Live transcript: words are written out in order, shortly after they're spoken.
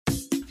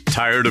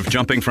Tired of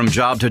jumping from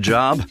job to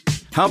job?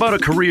 How about a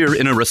career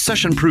in a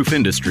recession-proof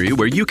industry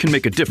where you can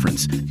make a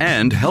difference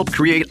and help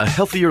create a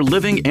healthier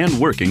living and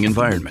working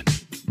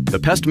environment? The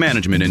pest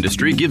management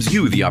industry gives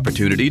you the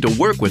opportunity to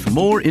work with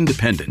more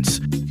independence.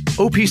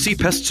 OPC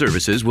Pest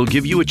Services will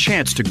give you a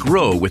chance to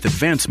grow with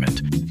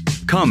advancement.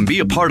 Come be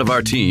a part of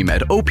our team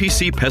at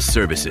OPC Pest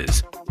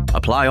Services.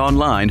 Apply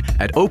online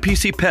at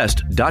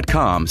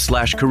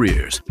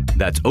opcpest.com/careers.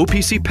 That's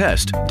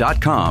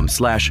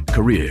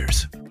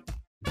opcpest.com/careers.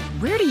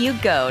 Where do you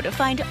go to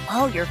find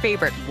all your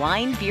favorite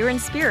wine, beer, and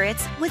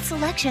spirits with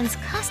selections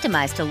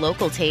customized to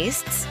local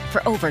tastes?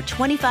 For over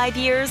 25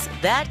 years,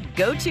 that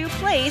go-to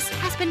place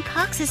has been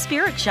Cox's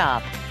Spirit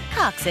Shop.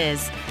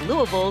 Cox's,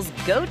 Louisville's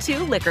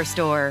go-to liquor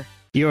store.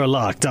 You're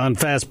locked on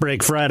Fast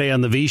Break Friday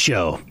on The V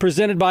Show,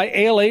 presented by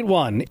Ale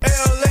 81. Ale 8,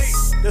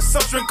 the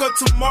soft drink of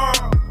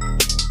tomorrow.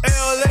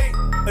 Ale 8,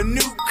 a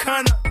new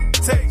kind of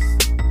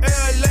taste. Ale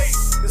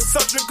 8, the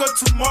soft drink of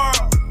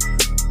tomorrow.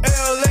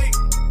 Ale 8,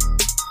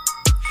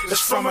 it's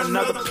from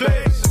another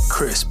place.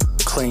 Crisp,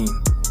 clean,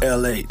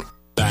 Ale 8.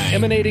 Bang.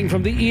 Emanating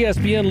from the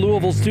ESPN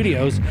Louisville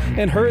studios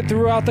and heard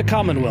throughout the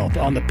Commonwealth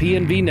on the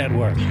PNV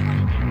network.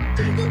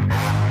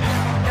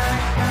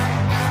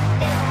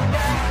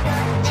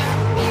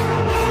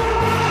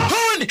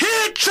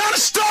 Trying to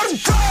start a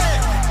fight.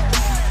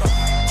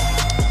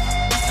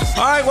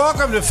 All right,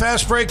 welcome to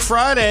Fast Break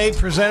Friday,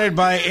 presented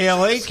by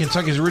Ale 8,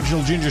 Kentucky's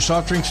original ginger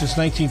soft drink since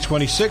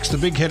 1926. The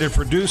big-headed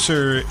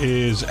producer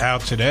is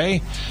out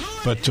today,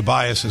 but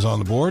Tobias is on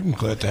the board, and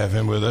glad to have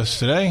him with us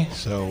today.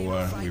 So we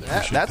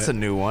appreciate that's that. a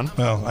new one.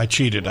 Well, I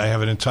cheated. I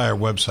have an entire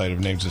website of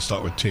names that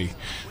start with T.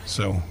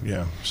 So,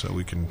 yeah, so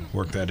we can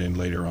work that in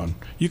later on.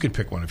 You can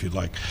pick one if you'd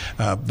like.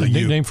 The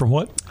nickname from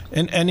what?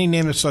 And any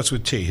name that starts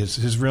with T.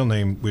 His real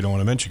name we don't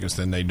want to mention because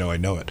then they know I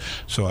know it.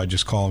 So I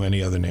just call him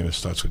any other name that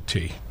starts with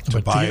T.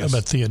 Tobias.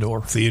 About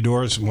Theodore.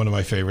 Theodore is one of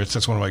my favorites.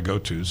 That's one of my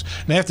go-tos.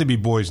 And they have to be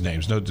boys'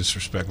 names. No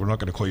disrespect. We're not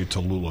going to call you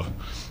Tallulah.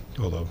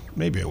 Although,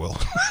 maybe I will.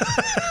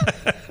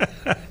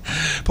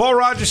 Paul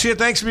Rogers here.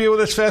 Thanks for being with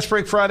us. Fast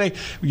Break Friday.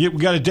 We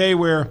got a day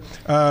where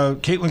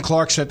Caitlin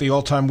Clark set the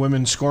all-time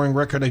women's scoring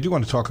record. I do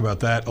want to talk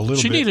about that a little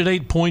bit. She needed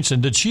 8 points,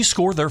 and did she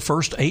score their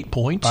first 8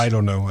 points? I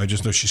don't know. I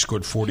just know she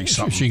scored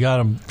 40-something. She got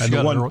them. And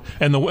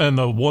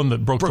the one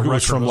that broke the record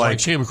was from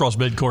like she came across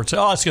midcourt and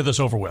said, let's get this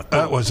over with.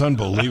 That was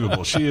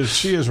unbelievable. She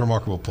is a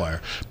remarkable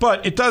player.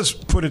 But it does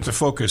put into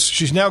focus.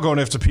 She's now going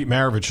after Pete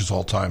Maravich's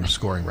all-time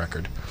scoring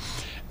record.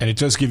 And it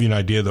does give you an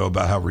idea, though,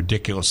 about how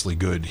ridiculously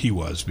good he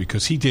was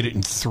because he did it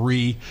in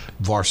 3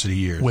 varsity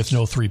years. With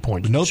no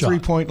three-point No shot.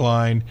 three-point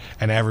line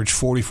and averaged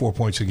 44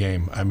 points a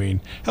game. I mean,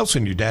 helps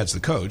when your dad's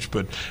the coach,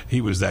 but he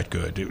was that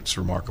good. It's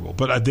remarkable.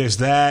 But there's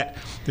that.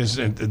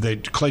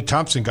 Klay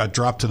Thompson got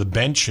dropped to the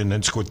bench and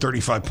then scored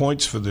 35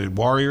 points for the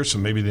Warriors, so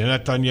maybe they're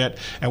not done yet.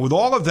 And with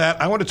all of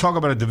that, I want to talk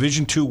about a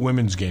Division II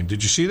women's game.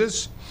 Did you see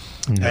this?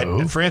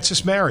 No. At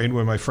Francis Marion,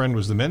 where my friend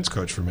was the men's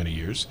coach for many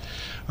years,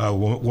 a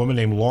woman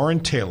named Lauren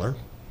Taylor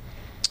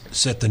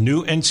set the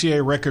new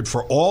NCAA record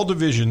for all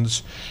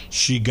divisions.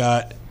 She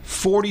got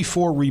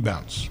 44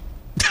 rebounds.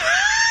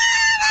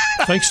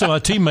 Thanks to my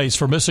teammates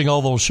for missing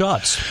all those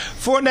shots.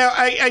 And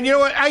you know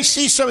what? I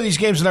see some of these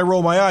games and I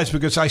roll my eyes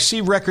because I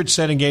see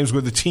record-setting games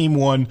where the team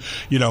won,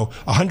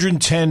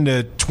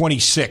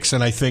 110-26,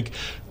 and I think,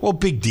 well,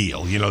 big deal.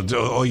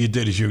 All you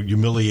did is you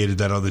humiliated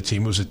that other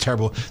team. It was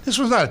this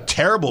was not a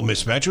terrible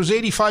mismatch. It was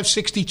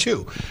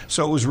 85-62.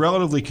 So it was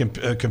relatively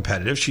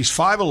competitive. She's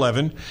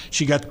 5'11".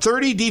 She got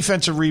 30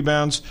 defensive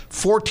rebounds,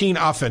 14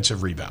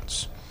 offensive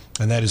rebounds.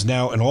 And that is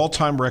now an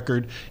all-time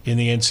record in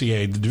the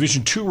NCAA. The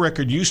Division II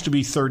record used to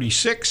be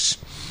 36.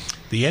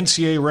 The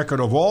NCAA record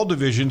of all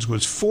divisions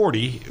was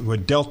 40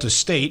 with Delta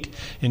State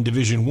in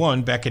Division I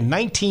back in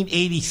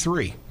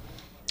 1983.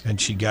 And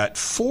she got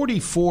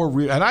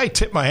 44. And I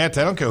tip my hat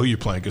to, I don't care who you're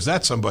playing, because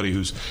that's somebody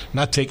who's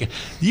not taking.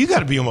 You got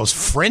to be almost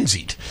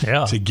frenzied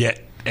to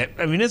get.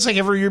 I mean, it's like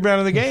every rebound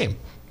of the game.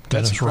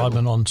 Dennis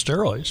Rodman on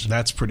steroids.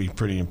 That's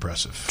pretty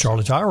impressive.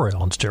 Charlie Tyree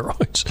on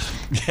steroids.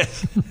 Yeah,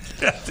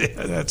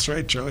 that's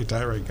right, Charlie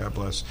Tyree. God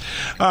bless.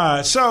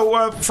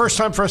 So first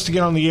time for us to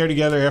get on the air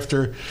together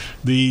after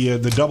the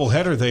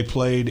doubleheader they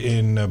played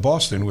in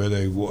Boston, where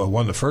they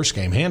won the first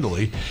game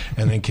handily,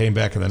 and then came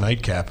back in the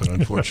nightcap, and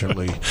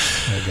unfortunately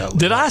got.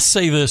 Did I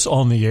say this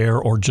on the air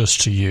or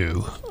just to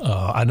you?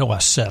 I know I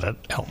said it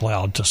out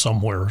loud to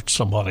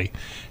somebody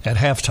at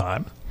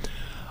halftime.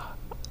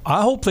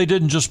 I hope they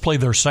didn't just play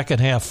their second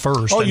half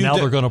first, and now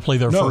they're going to play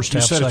their first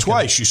half second. You said it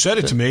twice. You said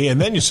it to me,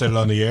 and then you said it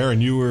on the air,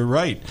 and you were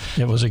right.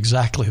 It was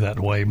exactly that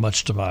way,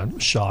 much to my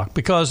shock,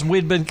 because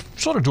we'd been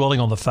sort of dwelling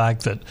on the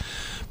fact that,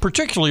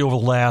 particularly over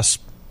the last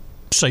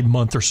say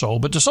month or so,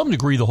 but to some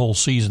degree the whole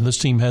season, this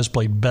team has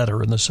played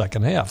better in the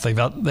second half.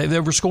 They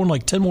were scoring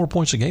like 10 more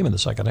points a game in the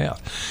second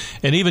half.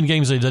 And even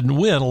games they didn't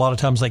win, a lot of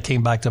times they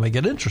came back to make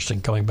it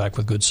interesting, coming back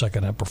with good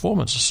second half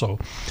performances. So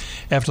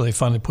after they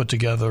finally put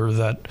together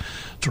that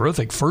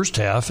terrific first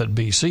half at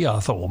BC, I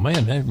thought, well,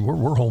 man,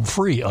 we're home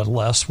free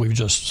unless we've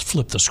just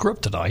flipped the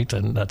script tonight.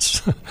 And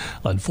that's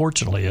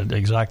unfortunately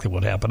exactly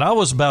what happened. I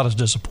was about as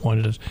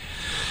disappointed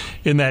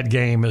in that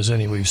game as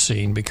any we've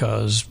seen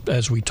because,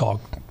 as we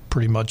talked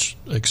pretty much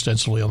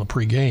extensively on the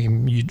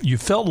pregame, you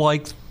felt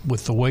like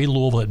with the way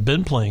Louisville had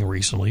been playing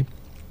recently,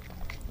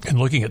 and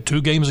looking at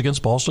 2 games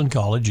against Boston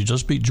College, you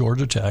just beat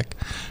Georgia Tech,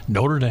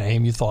 Notre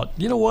Dame. You thought,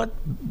 you know what?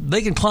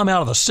 They can climb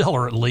out of the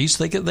cellar at least.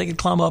 They can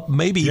climb up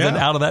maybe even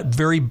out of that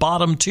very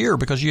bottom tier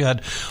because you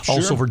had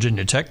also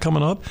Virginia Tech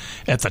coming up.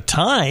 At the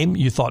time,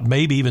 you thought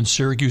maybe even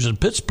Syracuse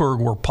and Pittsburgh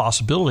were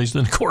possibilities.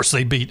 Then, of course,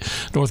 they beat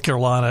North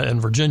Carolina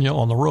and Virginia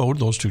on the road,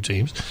 those 2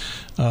 teams.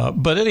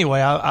 But anyway,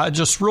 I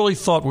just really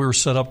thought we were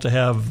set up to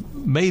have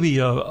maybe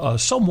a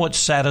somewhat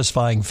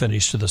satisfying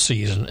finish to the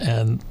season,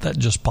 and that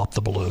just popped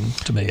the balloon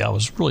to me. I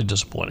was really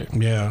disappointed.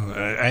 Yeah,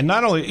 and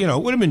not only, it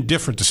would have been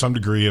different to some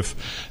degree if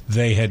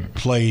they had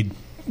played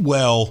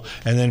well,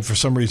 and then for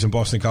some reason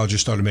Boston College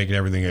just started making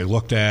everything they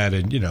looked at,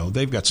 and,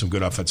 they've got some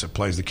good offensive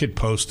plays. The kid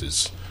Post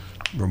is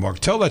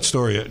remarkable. Tell that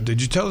story.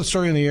 Did you tell the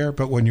story in the air,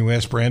 but when you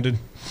asked Brandon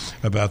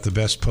about the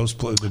best post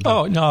play?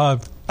 Oh, no.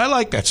 I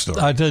like that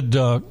story. I did.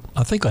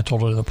 I think I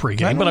told it in the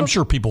pregame, but I'm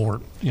sure people were,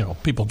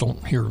 people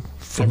don't hear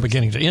from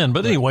beginning to end.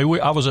 But anyway,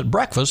 I was at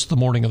breakfast the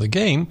morning of the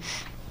game,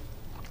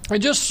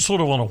 and just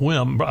sort of on a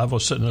whim, I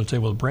was sitting at the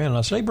table with Brandon.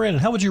 I said, "Hey,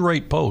 Brandon, how would you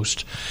rate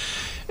Post?"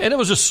 And it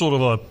was just sort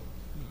of a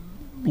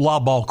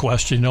lob ball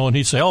question, and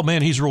he'd say, "Oh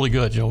man, he's really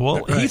good."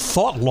 He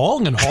thought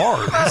long and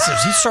hard.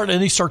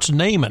 He starts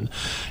naming.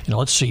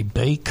 Let's see,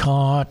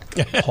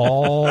 Baycott,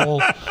 Hall,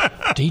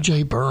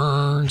 DJ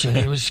Burns, and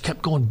he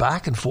kept going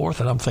back and forth.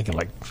 And I'm thinking,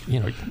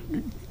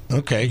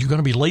 okay, you're going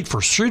to be late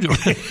for shooting.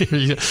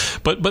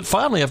 but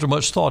finally, after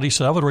much thought, he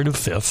said, "I would rate him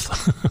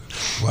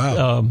 5th."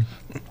 Wow.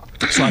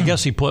 So I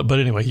guess but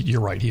anyway,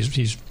 you're right.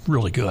 He's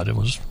really good. It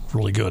was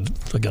really good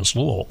against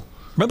Louisville.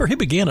 Remember, he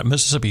began at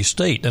Mississippi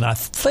State, and I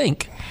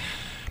think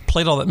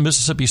played on that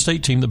Mississippi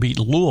State team that beat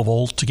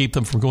Louisville to keep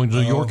them from going to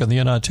New York in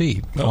the NIT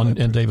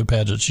in David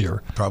Padgett's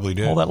year. Probably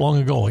did. All that long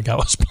ago, the guy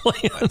was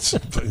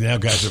playing. Now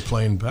guys are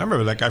playing. I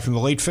remember that guy from the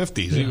late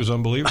 50s. Yeah. He was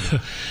unbelievable.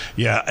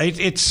 Yeah,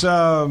 it's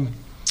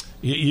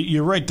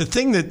you're right. The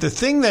thing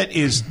that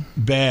is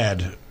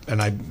bad,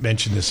 and I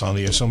mentioned this on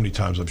the air so many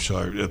times, I'm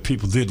sure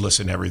people did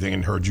listen to everything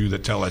and heard you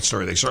tell that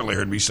story. They certainly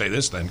heard me say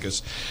this then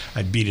because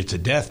I beat it to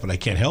death, but I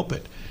can't help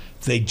it.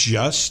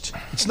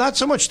 It's not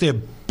so much they're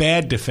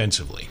bad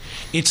defensively.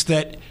 It's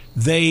that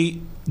the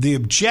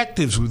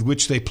objectives with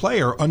which they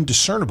play are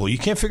undiscernible. You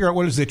can't figure out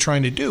what it is they're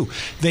trying to do.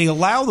 They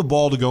allow the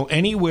ball to go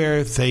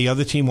anywhere the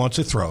other team wants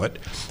to throw it,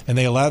 and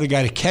they allow the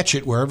guy to catch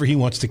it wherever he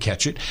wants to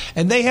catch it.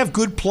 And they have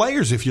good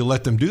players if you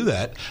let them do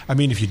that. I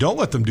mean, if you don't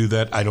let them do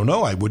that, I don't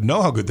know. I wouldn't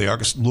know how good they are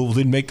because Louisville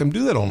didn't make them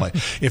do that all night.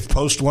 If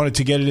Post wanted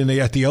to get it in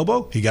at the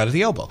elbow, he got it at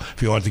the elbow.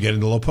 If he wanted to get it in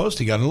the low post,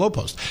 he got it in the low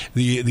post.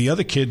 The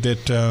other kid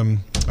that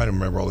I don't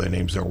remember all their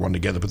names, they were one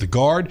together, but the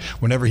guard,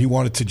 whenever he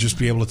wanted to just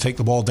be able to take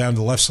the ball down to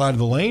the left side of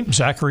the lane,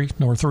 Zachary,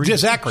 number 3. Yeah,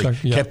 Zachary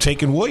kept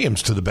taking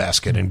Williams to the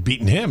basket and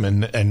beating him.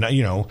 And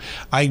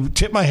I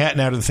tip my hat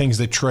now to the things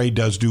that Trey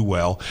does do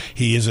well.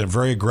 He is a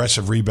very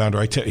aggressive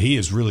rebounder. He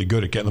is really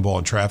good at getting the ball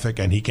in traffic,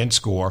 and he can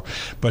score.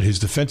 But his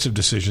defensive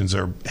decisions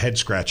are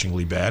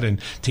head-scratchingly bad,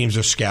 and teams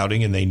are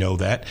scouting, and they know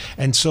that.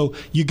 And so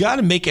you got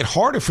to make it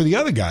harder for the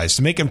other guys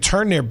to make them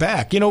turn their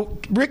back.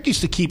 Rick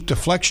used to keep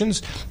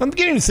deflections. I'm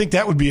beginning to think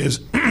that would be as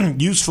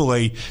useful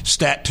a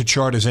stat to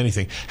chart as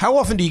anything. How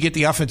often do you get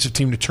the offensive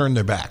team to turn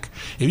their back?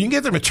 If you can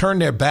get them to turn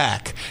their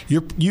back,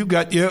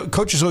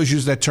 coaches always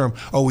use that term,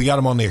 we got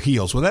them on their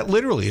heels. Well, that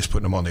literally is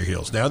putting them on their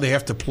heels. Now they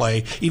have to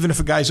play, even if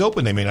a guy's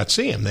open, they may not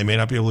see him. They may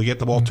not be able to get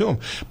the ball to him.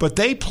 But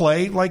they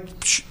play like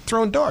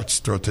throwing darts.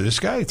 Throw it to this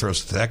guy, he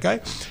throws it to that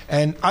guy.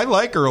 And I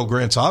like Earl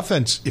Grant's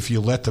offense. If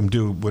you let them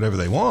do whatever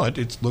they want,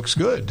 it looks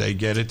good. They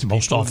get it to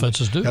most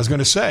offenses do. I was going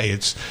to say,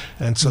 it's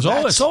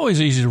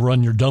always easy to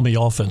run your dummy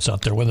offense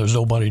out there when there's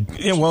nobody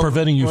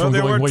preventing you from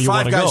going where you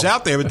want to go. There were 5 guys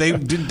out there, but they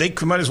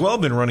might as well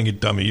have been running it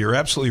dummy. You're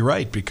absolutely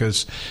right,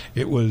 because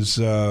they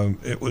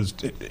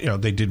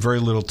did very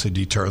little to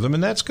deter them,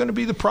 and that's going to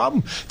be the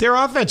problem. Their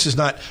offense is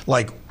not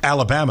like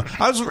Alabama.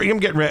 I'm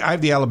getting ready. I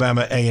have the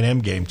Alabama A&M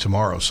game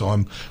tomorrow, so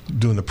I'm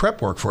doing the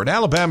prep work for it.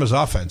 Alabama's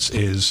offense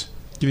is,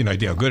 give you an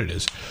idea how good it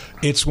is,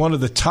 it's one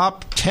of the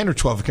top 10 or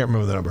 12, I can't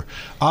remember the number,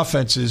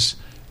 offenses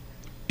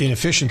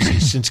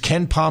inefficiencies since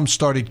Ken Palm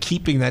started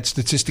keeping that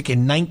statistic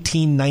in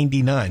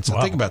 1999. So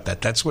wow. Think about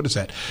that. That's what is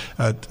that?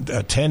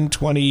 10,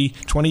 20,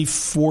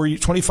 24,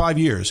 25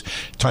 years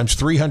times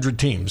 300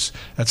 teams.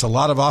 That's a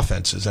lot of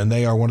offenses, and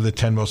they are one of the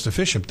 10 most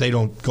efficient. They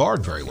don't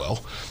guard very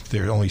well.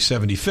 They're only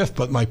 75th.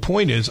 But my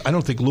point is, I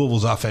don't think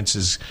Louisville's offense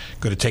is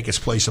going to take its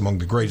place among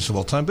the greatest of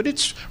all time, but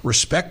it's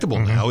respectable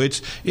now.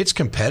 It's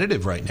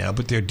competitive right now,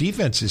 but their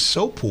defense is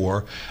so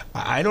poor.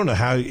 I don't know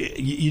how.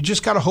 You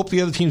just got to hope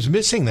the other team's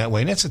missing that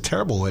way, and that's a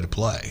terrible way to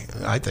play,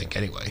 I think,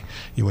 anyway.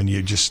 When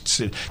you just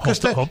sit.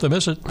 Hope they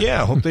miss it.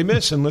 Yeah, hope they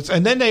miss. And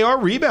then they are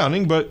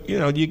rebounding, but,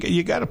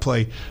 you got to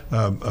play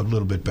a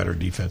little bit better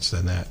defense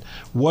than that.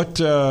 What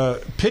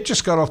Pitt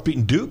just got off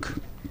beating Duke?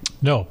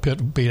 No,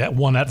 Pitt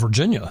won at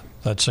Virginia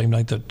that same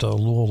night that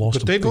Louisville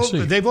lost to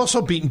BC. They've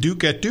also beaten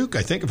Duke at Duke,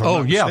 I think, if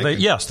I'm not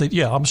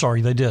mistaken. I'm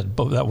sorry, they did.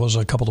 But that was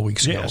a couple of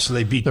weeks ago. Yeah, so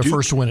they beat their Duke.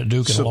 First win at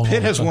Duke in a long time. So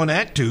Pitt has won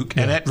at Duke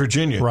and at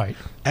Virginia. Right.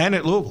 And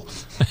at Louisville.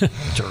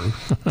 True.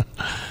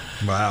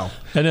 Wow.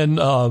 And then,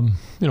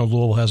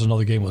 Louisville has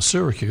another game with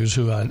Syracuse,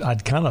 who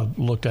I'd kind of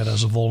looked at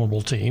as a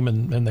vulnerable team,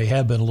 and they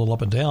have been a little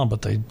up and down,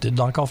 but they did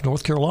knock off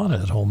North Carolina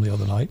at home the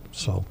other night.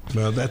 So,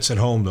 well, that's at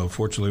home, though.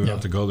 Fortunately, we don't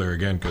have to go there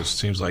again because it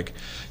seems like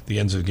the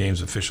ends of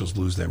games officials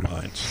lose their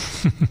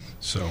minds.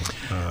 So,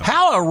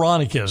 how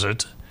ironic is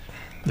it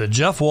that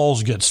Jeff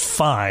Walz gets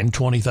fined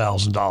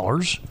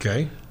 $20,000?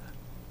 Okay.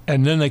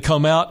 And then they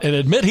come out and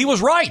admit he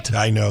was right.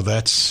 I know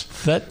that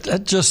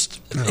just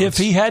if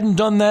he hadn't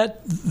done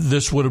that,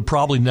 this would have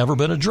probably never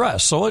been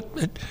addressed. So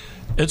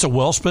it's a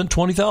well spent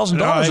 $20,000.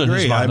 No, I agree. In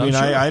his mind, I mean,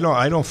 sure.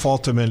 I don't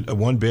fault him in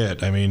one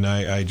bit. I mean,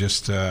 I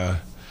just I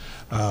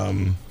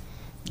don't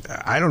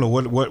know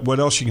what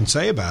else you can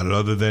say about it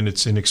other than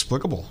it's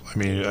inexplicable. I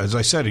mean, as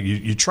I said,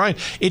 you try.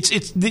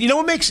 It's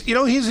what makes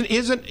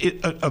here's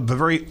a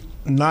very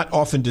not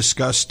often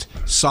discussed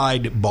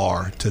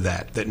sidebar to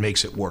that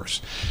makes it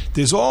worse.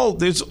 There's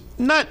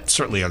not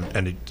certainly a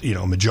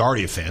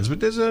majority of fans, but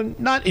there's a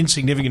not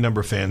insignificant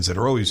number of fans that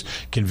are always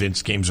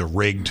convinced games are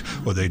rigged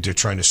or they're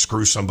trying to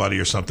screw somebody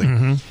or something.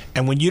 Mm-hmm.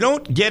 And when you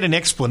don't get an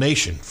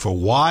explanation for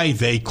why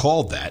they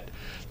called that,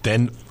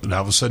 then all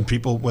of a sudden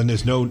people, when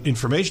there's no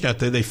information out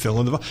there, they fill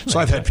in the – so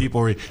I've had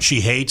people read,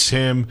 she hates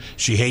him,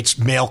 she hates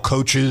male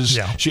coaches,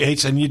 she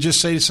hates – and you just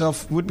say to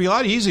yourself, it would be a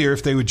lot easier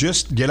if they would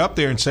just get up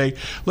there and say,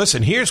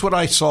 listen, here's what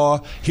I saw,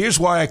 here's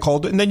why I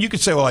called it. And then you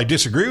could say, well, I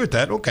disagree with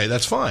that. Okay,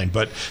 that's fine.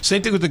 But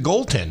same thing with the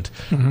goaltend.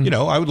 Mm-hmm.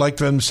 I would like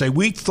them to say,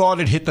 we thought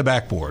it hit the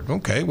backboard.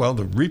 Okay, well,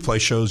 the replay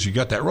shows you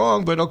got that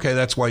wrong, but okay,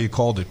 that's why you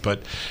called it.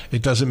 But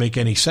it doesn't make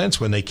any sense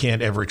when they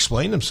can't ever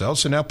explain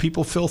themselves. So now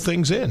people fill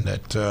things in.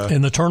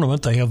 In the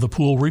tournament, they have the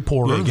pool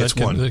reporter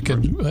that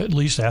can right. at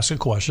least ask a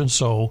question.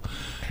 So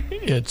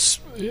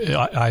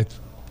I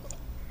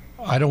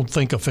don't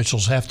think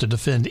officials have to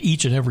defend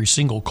each and every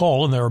single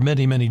call, and there are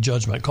many, many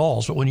judgment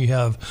calls. But when you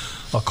have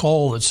a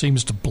call that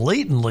seems to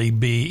blatantly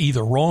be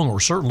either wrong or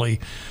certainly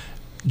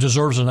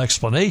deserves an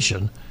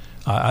explanation,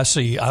 I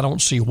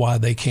don't see why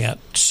they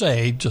can't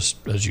say,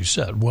 just as you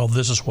said, well,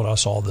 this is what I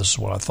saw, this is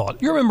what I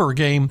thought. You remember a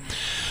game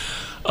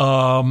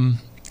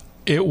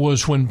it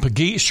was when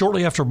Pegues,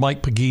 shortly after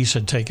Mike Pegues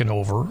had taken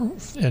over on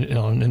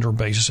an interim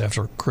basis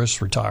after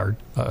Chris resigned,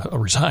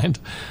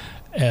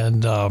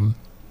 and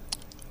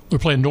we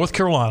played North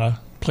Carolina,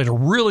 played a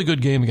really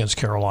good game against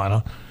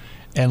Carolina,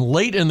 and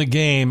late in the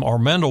game,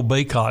 Armando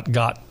Bacot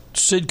got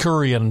Sid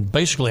Curry in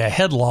basically a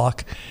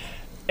headlock,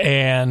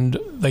 and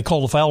they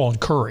called a foul on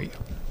Curry.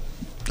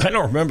 I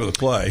don't remember the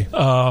play.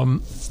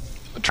 I'm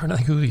trying to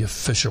think who the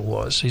official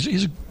was.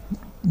 He's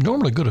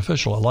normally a good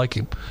official. I like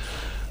him.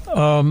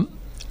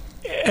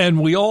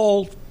 And we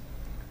all,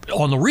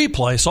 on the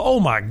replay, said, oh,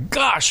 my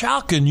gosh,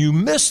 how can you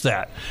miss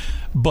that?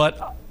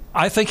 But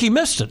I think he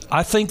missed it.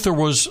 I think there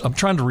was – I'm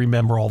trying to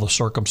remember all the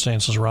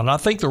circumstances around it. I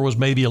think there was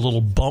maybe a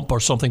little bump or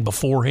something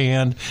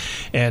beforehand,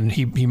 and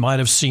he might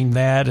have seen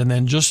that and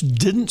then just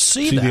didn't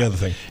see that. The other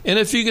thing. And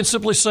if you can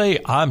simply say,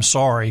 I'm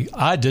sorry,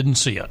 I didn't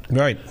see it.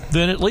 Right.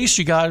 Then at least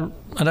you got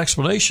an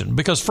explanation.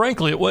 Because,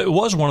 frankly, it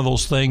was one of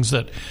those things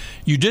that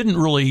you didn't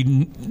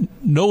really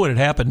know what had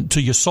happened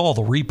until you saw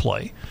the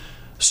replay.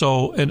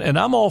 So, and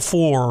I'm all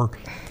for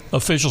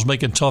officials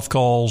making tough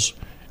calls,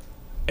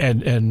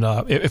 and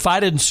if I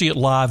didn't see it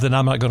live, then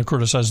I'm not going to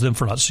criticize them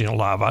for not seeing it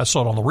live. I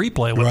saw it on the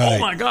replay and went, oh,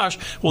 my gosh.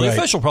 Well, the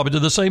official probably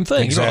did the same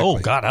thing. Exactly. You go,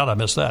 oh, God, how did I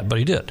miss that? But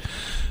he did.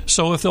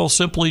 So if they'll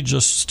simply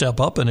just step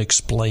up and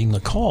explain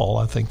the call,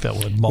 I think that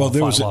would mollify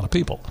a lot of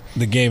people.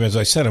 The game, as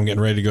I said, I'm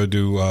getting ready to go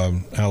do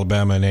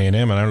Alabama and A&M,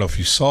 and I don't know if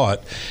you saw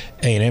it.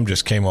 A&M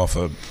just came off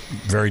a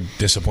very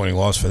disappointing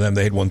loss for them.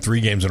 They had won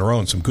 3 games in a row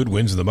and some good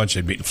wins in the bunch.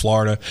 They beat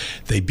Florida.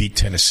 They beat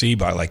Tennessee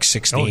by like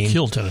 16. Oh,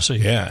 killed Tennessee.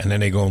 Yeah, and then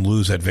they go and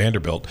lose at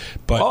Vanderbilt.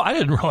 But I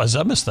didn't realize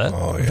I missed that.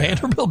 Oh, yeah.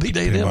 Vanderbilt beat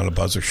A&M on a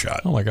buzzer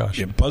shot. Oh, my gosh.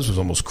 Yeah, Buzz was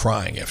almost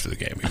crying after the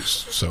game. He was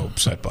so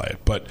upset by it.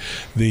 But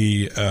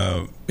he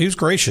was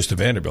gracious to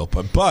Vanderbilt.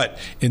 But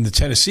in the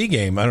Tennessee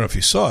game, I don't know if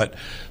you saw it,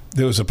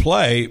 there was a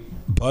play.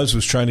 Buzz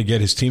was trying to get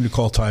his team to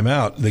call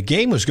timeout. The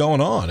game was going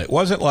on. It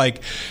wasn't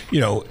like,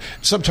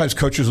 sometimes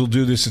coaches will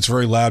do this. It's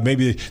very loud.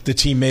 Maybe the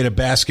team made a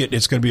basket.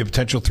 It's going to be a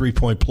potential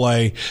 3-point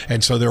play.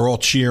 And so they're all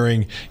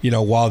cheering,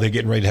 while they're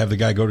getting ready to have the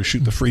guy go to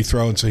shoot the free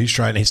throw. And so he's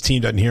trying, his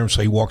team doesn't hear him,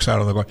 so he walks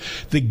out on the court.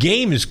 The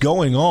game is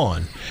going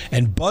on,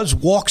 and Buzz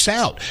walks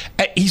out.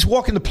 He's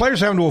walking, the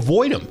players are having to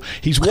avoid him.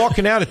 He's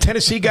walking out. A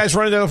Tennessee guy's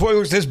running down the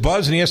floor. There's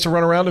Buzz, and he has to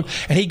run around him.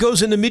 And he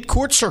goes in the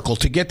midcourt circle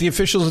to get the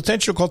official's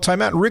attention, called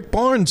timeout. And Rick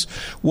Barnes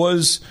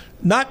was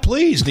not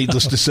pleased,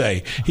 needless to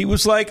say. He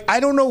was like, I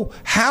don't know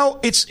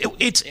how it's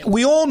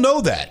we all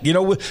know that.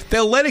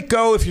 They'll let it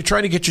go if you're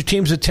trying to get your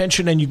team's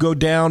attention and you go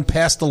down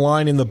past the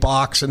line in the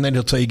box, and then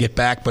he'll tell you get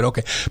back, but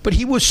okay. But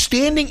he was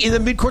standing in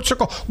the midcourt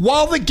circle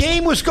while the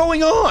game was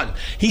going on.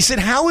 He said,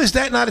 how is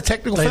that not a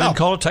technical foul? They didn't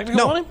call it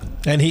technical on him?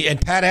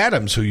 And Pat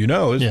Adams, who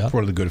is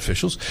one of the good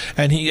officials,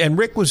 and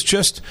Rick was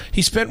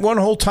he spent one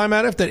whole time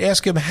out of that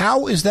ask him,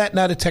 how is that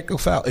not a technical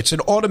foul? It's an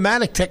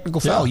automatic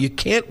technical foul. You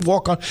can't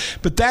walk on.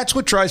 But that's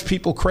what drives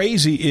people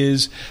crazy,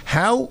 is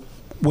how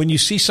when you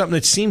see something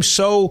that seems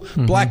so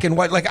black and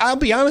white. Like, I'll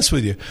be honest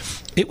with you,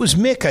 it was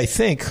Mick, I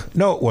think.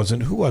 No, it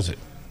wasn't. Who was it?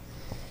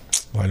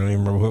 Well, I don't even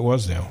remember who it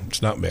was now.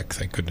 It's not Mick,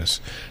 thank goodness.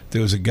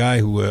 There was a guy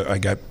who I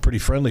got pretty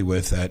friendly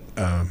with at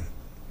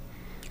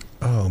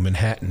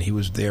Manhattan. He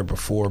was there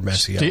before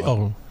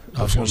Masiello.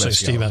 I was going to say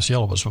Steve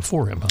Masiello was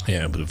before him. Huh?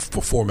 Yeah,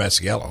 before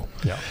Masiello.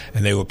 Yeah.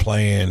 And they were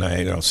playing,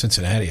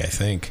 Cincinnati, I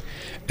think,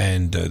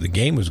 and the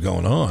game was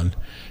going on.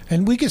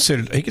 And he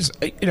considered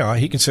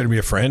me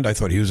a friend. I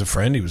thought he was a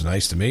friend. He was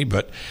nice to me,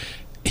 but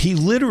he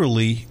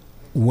literally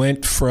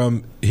went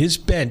from his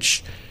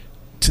bench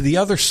to the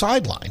other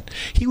sideline.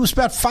 He was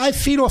about 5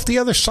 feet off the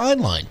other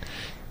sideline,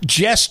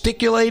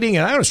 gesticulating,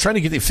 and I was trying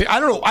to get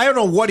I don't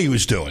know what he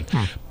was doing,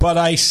 but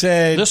I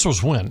said, this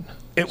was when.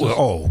 It was,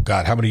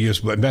 how many years?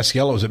 But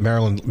Masiello was at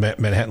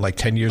Manhattan like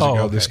 10 years ago.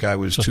 Okay. This guy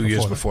was just 2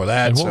 years before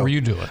that. And what were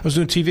you doing? I was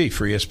doing TV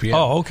for ESPN.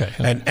 Oh, okay.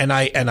 And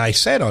I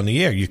said on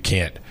the air, you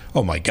can't.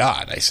 Oh my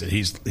God! I said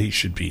he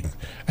should be.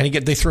 And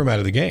they threw him out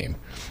of the game.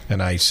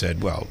 And I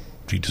said, well,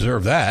 you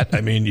deserve that. I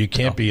mean, you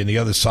can't be in the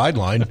other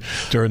sideline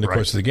during the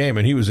course of the game.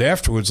 And he was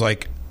afterwards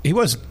like. He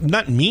was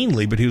not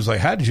meanly, but he was like,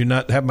 how did you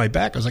not have my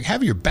back? I was like,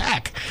 have your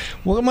back?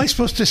 What am I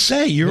supposed to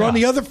say? You're on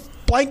the other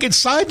blanket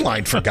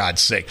sideline, for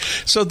God's sake.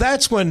 So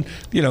that's when,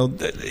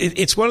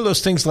 it's one of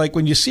those things like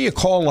when you see a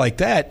call like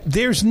that,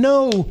 there's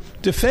no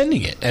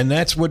defending it. And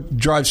that's what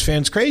drives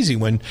fans crazy.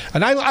 And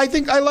I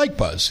think I like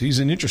Buzz. He's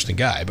an interesting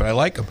guy, but I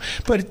like him.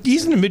 But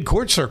he's in the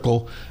midcourt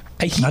circle.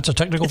 That's a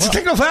technical foul. It's a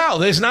technical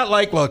foul. It's not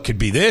like, well, it could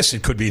be this,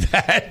 it could be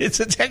that. It's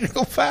a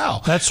technical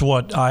foul. That's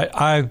what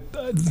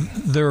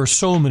there are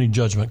so many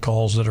judgment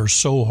calls that are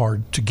so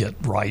hard to get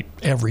right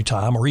every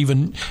time, or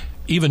even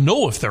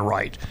know if they're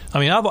right. I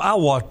mean,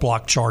 I'll watch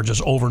block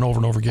charges over and over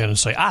and over again and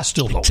say, I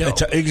still don't know.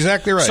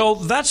 Exactly right. So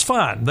that's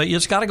fine.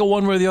 It's got to go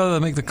one way or the other to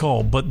make the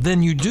call. But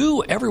then you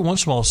do every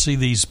once in a while see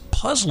these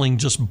puzzling,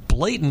 just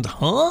blatant,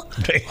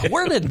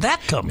 where did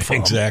that come from?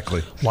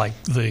 Exactly.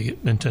 Like the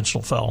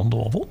intentional foul in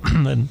Louisville.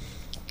 And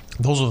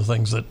those are the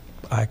things that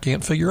I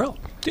can't figure out.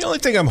 The only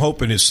thing I'm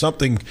hoping is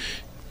something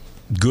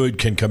good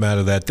can come out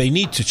of that. They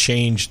need to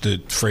change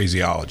the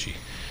phraseology,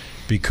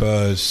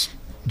 because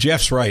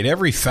Jeff's right.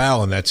 Every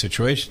foul in that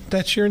situation,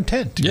 that's your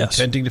intent. You're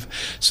intending to.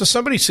 So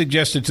somebody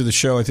suggested to the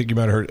show, I think you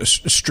might have heard, a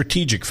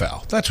strategic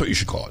foul. That's what you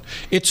should call it.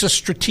 It's a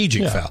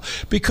strategic foul,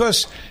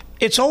 because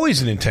it's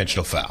always an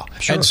intentional foul.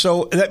 Sure. And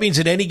so that means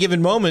at any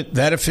given moment,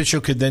 that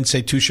official could then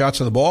say 2 shots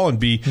on the ball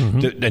and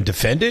and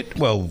defend it.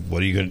 Well,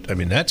 what are you going to – I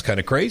mean, that's kind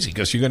of crazy,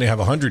 because you're going to have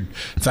 100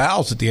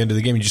 fouls at the end of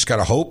the game. You just got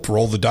to hope,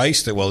 roll the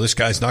dice that, well, this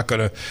guy's not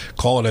going to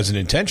call it as an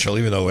intentional,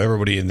 even though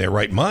everybody in their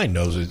right mind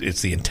knows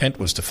it's the intent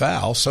was to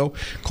foul. So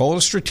call it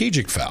a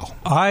strategic foul.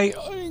 I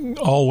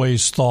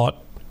always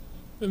thought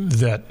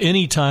that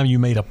any time you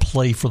made a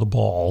play for the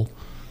ball –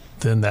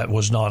 then that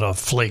was not a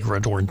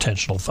flagrant or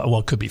intentional foul. Well,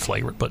 it could be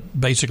flagrant, but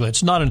basically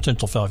it's not an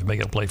intentional foul if you make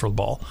a play for the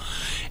ball.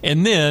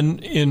 And then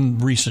in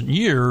recent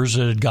years,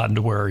 it had gotten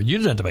to where you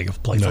didn't have to make a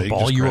play for the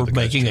ball. You were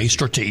making a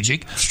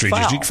strategic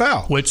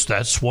foul. Which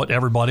that's what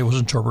everybody was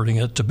interpreting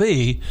it to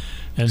be.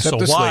 And except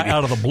so why,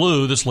 out of the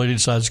blue, this lady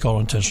decides to call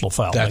an intentional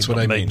foul? That's what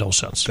I mean. Made no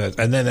sense.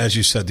 And then, as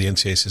you said, the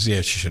NCAA says,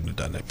 she shouldn't have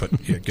done that.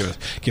 But give us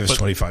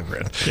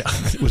 $25,000.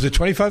 Yeah. Was it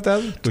 $25,000?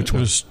 I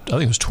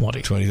think it was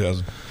 20.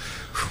 20,000.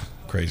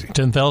 Crazy.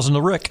 10,000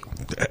 a Rick.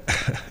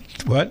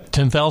 What?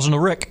 10,000 a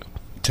Rick.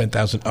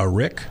 10,000 a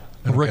Rick?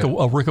 A rick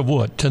of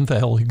wood. 10,000.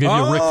 He'll give you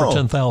a rick for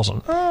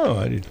 10,000.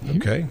 Oh,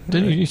 okay.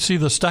 Didn't you see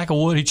the stack of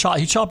wood? He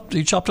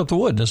chopped up the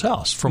wood in his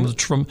house from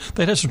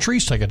they had some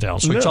trees taken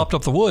down, so he chopped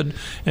up the wood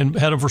and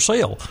had them for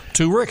sale.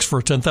 2 ricks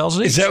for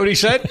 10,000 each. Is that what he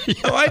said?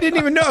 Oh, I didn't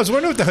even know. I was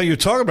wondering what the hell you were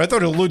talking about. I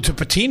thought it alluded to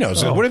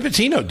Patino's. What did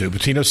Patino do?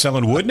 Patino's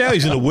selling wood now.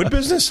 He's in the wood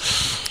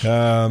business.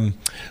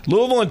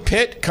 Louisville and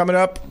Pitt coming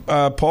up.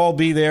 Paul will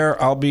be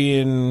there. I'll be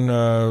in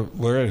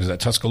where is that?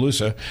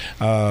 Tuscaloosa.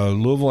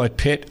 Louisville at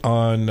Pitt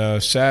on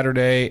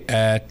Saturday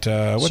at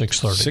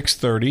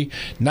 6:30.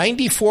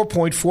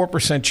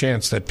 94.4%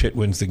 chance that Pitt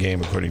wins the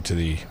game, according to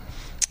the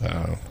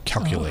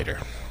calculator.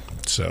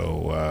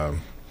 So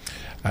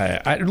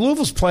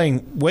Louisville's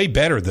playing way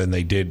better than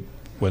they did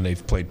when they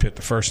played Pitt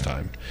the first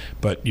time.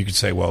 But you could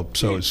say, well,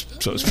 so is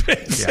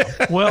Pitt.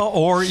 Yeah. Well,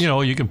 or,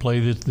 you can play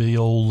the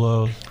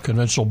old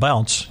conventional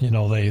bounce.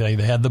 They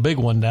had the big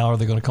one. Now are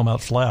they going to come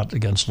out flat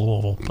against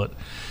Louisville? But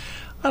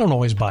I don't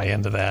always buy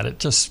into that.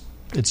 It's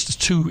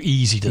just too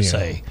easy to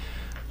say.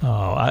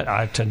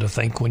 I tend to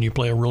think when you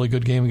play a really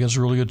good game against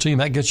a really good team,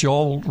 that gets you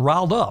all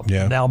riled up.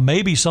 Yeah. Now,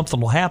 maybe something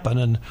will happen.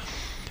 And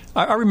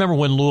I remember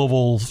when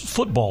Louisville's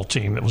football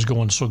team that was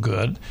going so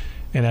good,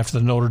 and after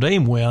the Notre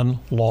Dame win,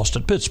 lost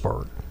at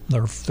Pittsburgh.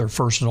 Their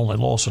first and only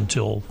loss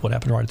until what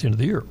happened right at the end of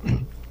the year.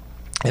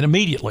 And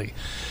immediately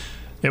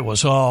it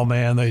was, oh,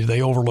 man,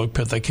 they overlooked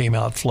Pitt. They came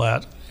out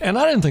flat. And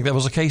I didn't think that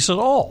was the case at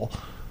all.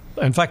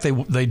 In fact,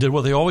 they did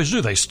what they always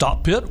do. They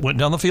stopped Pitt, went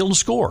down the field and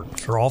scored.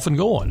 They're off and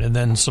going. And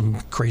then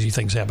some crazy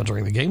things happened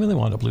during the game, and they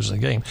wound up losing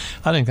the game.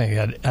 I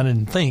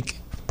didn't think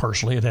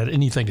personally it had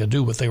anything to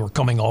do with they were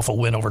coming off a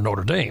win over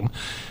Notre Dame.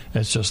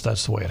 It's just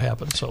that's the way it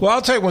happened. So, well,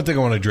 I'll tell you one thing I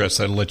want to address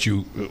that I'll let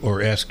you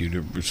or ask you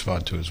to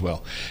respond to as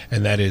well,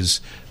 and that is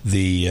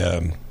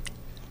the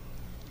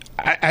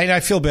I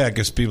feel bad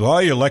because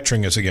people, you're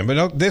lecturing us again. But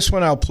no, this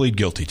one I'll plead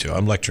guilty to.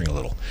 I'm lecturing a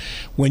little.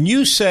 When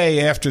you say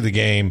after the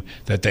game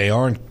that they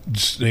aren't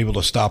able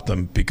to stop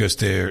them because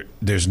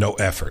there's no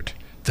effort,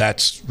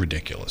 that's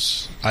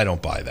ridiculous. I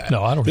don't buy that.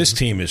 No, I don't. This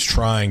team is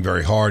trying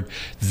very hard.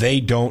 They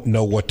don't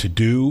know what to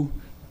do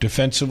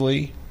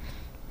defensively,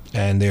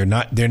 and they're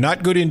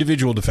not good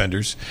individual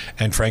defenders,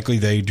 and frankly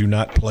they do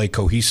not play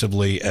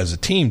cohesively as a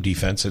team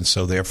defense, and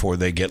so therefore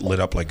they get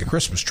lit up like a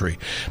Christmas tree.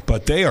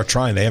 But they are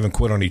trying. They haven't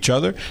quit on each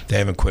other. They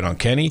haven't quit on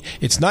Kenny.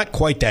 It's not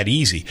quite that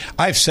easy.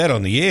 I've said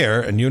on the air,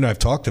 and you and I have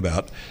talked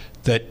about,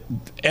 that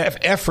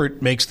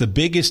effort makes the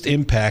biggest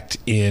impact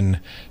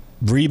in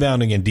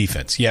rebounding and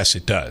defense. Yes,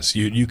 it does.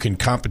 You can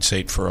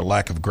compensate for a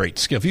lack of great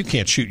skill. If you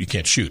can't shoot, you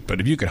can't shoot.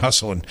 But if you can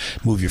hustle and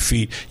move your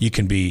feet, you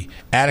can be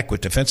adequate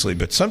defensively.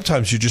 But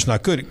sometimes you're just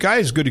not good. A guy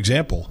who's a good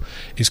example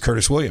is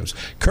Curtis Williams.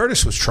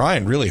 Curtis was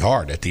trying really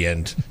hard at the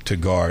end to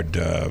guard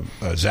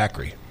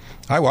Zachary.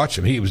 I watched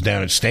him. He was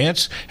down in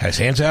stance, had his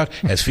hands out,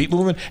 has feet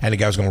moving, and the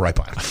guy was going right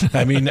by him.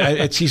 I mean,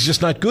 he's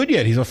just not good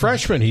yet. He's a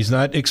freshman. He's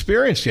not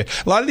experienced yet.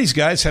 A lot of these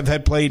guys have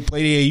played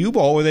AAU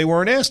ball where they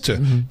weren't asked to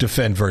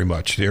defend very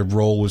much. Their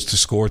role was to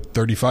score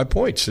 35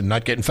 points and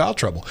not get in foul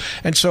trouble.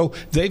 And so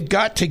they've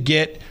got to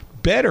get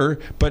better,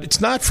 but it's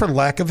not for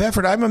lack of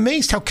effort. I'm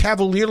amazed how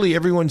cavalierly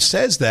everyone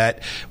says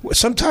that.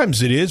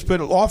 Sometimes it is,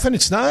 but often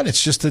it's not.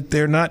 It's just that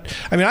they're not.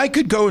 I mean, I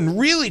could go and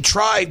really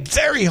try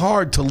very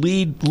hard to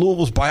lead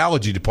Louisville's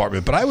biology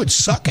department, but I would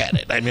suck at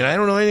it. I mean, I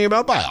don't know anything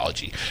about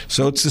biology.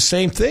 So it's the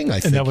same thing, I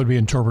think. And that would be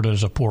interpreted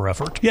as a poor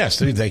effort. Yes.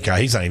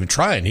 He's not even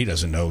trying. He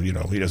doesn't know, he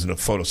doesn't know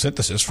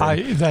photosynthesis.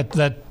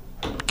 That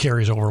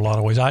carries over a lot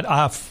of ways.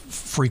 I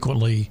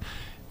frequently,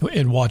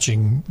 in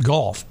watching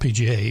golf,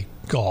 PGA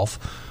golf,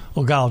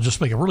 a guy will just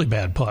make a really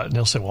bad putt, and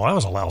they'll say, well, that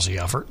was a lousy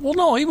effort. Well,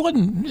 no, he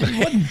wasn't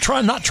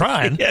not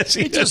trying. Yes,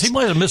 he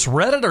might have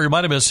misread it or he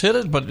might have mishit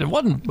it, but it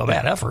wasn't a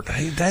bad effort.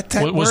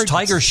 Was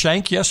Tiger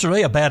Shank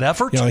yesterday a bad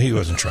effort? No, he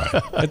wasn't trying.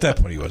 At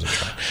that point, he wasn't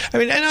trying. I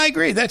mean, and I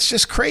agree. That's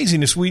just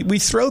craziness. We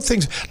throw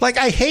things. Like,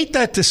 I hate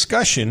that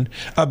discussion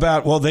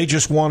about, well, they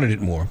just wanted it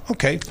more.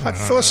 Okay,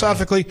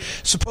 philosophically,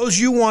 suppose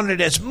you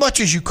wanted it as much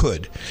as you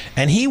could,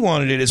 and he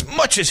wanted it as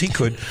much as he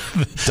could.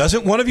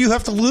 Doesn't one of you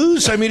have to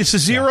lose? I mean, it's a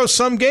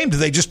zero-sum game. Do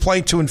they just play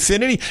to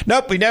infinity?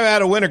 Nope, we never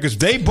had a winner because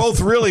they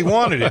both really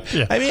wanted it.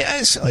 I mean,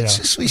 it's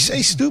just we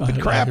say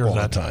stupid crap all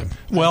the time.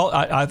 Well,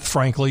 I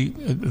frankly,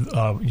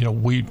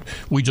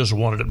 we just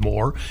wanted it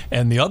more,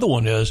 and the other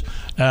one is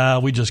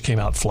we just came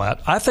out flat.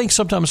 I think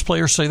sometimes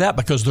players say that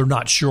because they're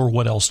not sure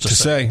what else to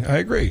say. I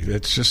agree.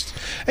 It's just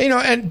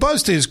and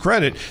Buzz, to his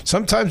credit,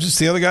 sometimes it's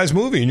the other guy's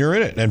movie and you're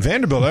in it. And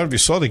Vanderbilt, I don't know if you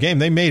saw the game,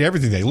 they made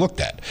everything they looked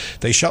at.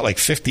 They shot like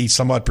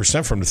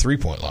 50-some-odd% from the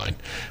 3-point line,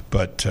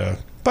 but.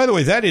 By the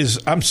way, that is,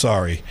 I'm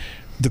sorry,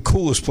 the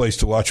coolest place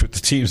to watch with the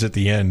teams at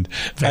the end.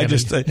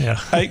 Because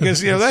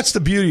that's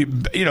the beauty.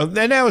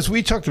 And now as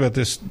we talked about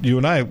this, you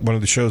and I, one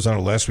of the shows on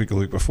it last week or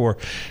the week before,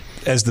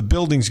 as the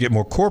buildings get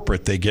more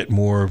corporate, they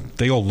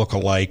all look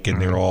alike,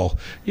 and they're all,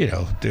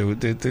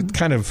 they're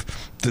kind of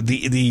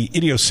the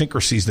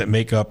idiosyncrasies that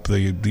make up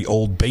the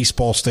old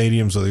baseball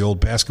stadiums or the old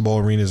basketball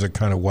arenas are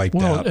kind of wiped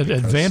out. Well,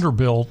 at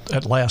Vanderbilt,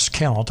 at last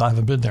count, I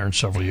haven't been there in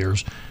several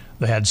years.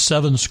 They had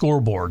 7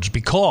 scoreboards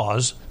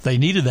because they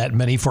needed that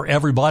many for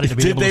everybody to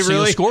be able to see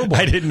a scoreboard.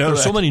 I didn't know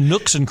There's so many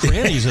nooks and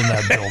crannies in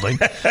that building.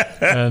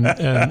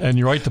 And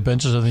you're right, the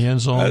benches in the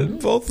end zone.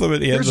 Both of them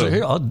at the end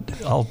zone.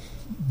 I'll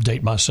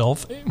date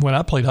myself. When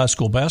I played high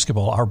school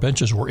basketball, our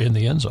benches were in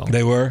the end zone.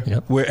 They were?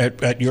 Yep. Where,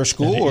 at your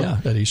school?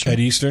 At Eastern. At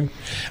Eastern?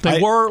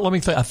 They were. Let me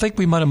think. I think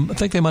they might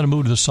have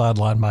moved to the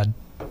sideline my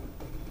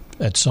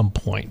at some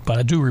point, but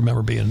I do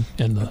remember being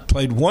in the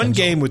played one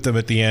game with them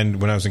at the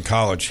end when I was in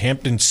college.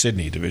 Hampton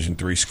Sydney, Division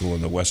III school in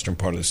the western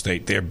part of the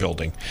state. They have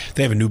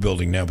a new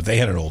building now, but they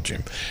had an old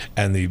gym,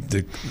 and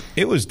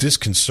it was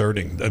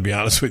disconcerting. To be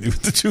honest with you,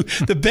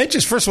 the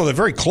benches. First of all, they're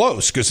very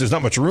close because there's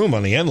not much room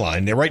on the end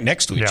line. They're right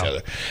next to each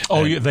other.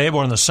 Oh, they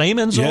were in the same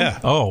end zone. Yeah.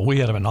 Oh, we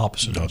had them in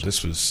opposite. No,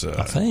 this was.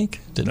 I think.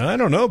 I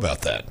don't know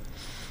about that.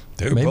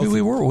 Maybe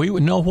we were. We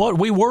know what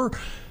we were.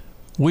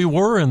 We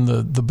were, and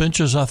the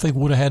benches, I think,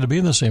 would have had to be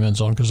in the same end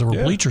zone because there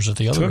were bleachers at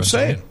the other end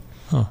zone. That's what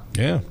I'm saying. Huh.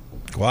 Yeah.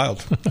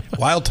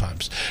 Wild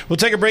times. We'll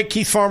take a break.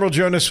 Keith Farmer will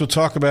join us. We'll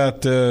talk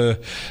about the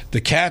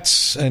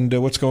Cats and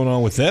what's going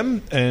on with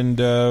them, and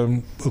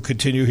we'll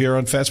continue here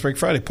on Fast Break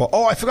Friday. Paul.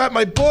 Oh, I forgot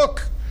my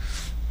book.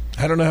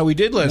 I don't know how we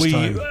did last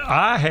time.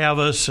 I have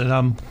us, and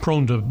I'm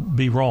prone to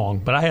be wrong,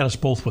 but I had us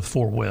both with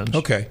 4 wins.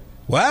 Okay.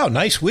 Wow,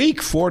 nice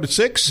week.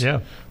 4-6. Yeah.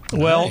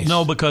 Well,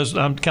 no, because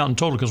I'm counting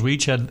total because we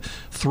each had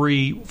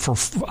 3 for.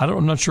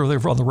 I'm not sure if they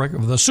were on the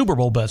record. The Super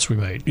Bowl bets we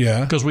made.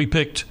 Yeah. Because we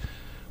picked.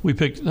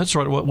 That's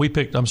right. What we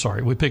picked. I'm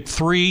sorry. We picked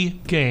 3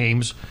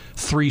 games,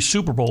 3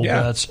 Super Bowl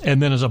bets,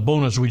 and then as a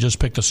bonus, we just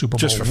picked a Super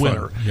Bowl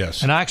winner. Fun.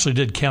 Yes. And I actually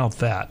did count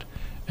that,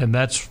 and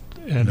that's.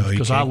 And no,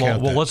 because I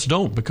lost. Well, let's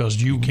don't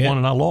because you won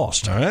and I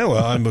lost. All right.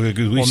 Well,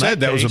 we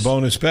said that was a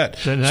bonus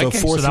bet. In that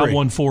case, 4-3. I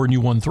won 4 and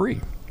you won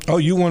 3. Oh,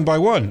 you won by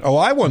 1. Oh,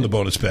 I won the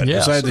bonus bet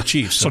because I had the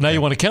Chiefs. So now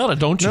you want to count it,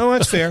 don't you? No,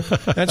 that's fair.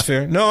 That's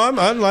fair. No,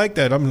 I'm like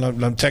that.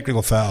 I'm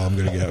technical foul. I'm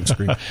going to get on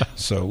screen.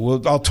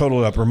 So I'll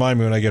total it up. Remind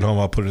me when I get home.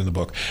 I'll put it in the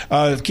book.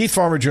 Keith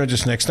Farmer joins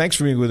us next. Thanks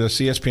for being with us.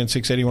 ESPN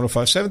 680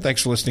 1057.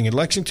 Thanks for listening in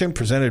Lexington.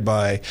 Presented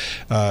by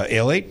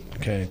Ale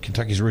 8,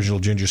 Kentucky's original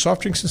ginger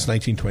soft drink since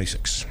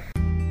 1926.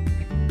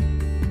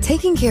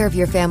 Taking care of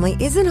your family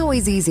isn't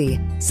always easy,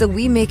 so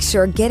we make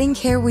sure getting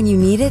care when you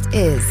need it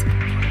is.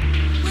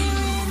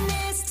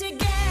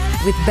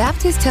 With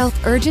Baptist Health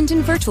Urgent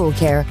and Virtual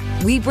Care,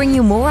 we bring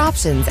you more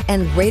options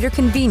and greater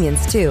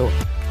convenience, too.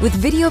 With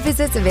video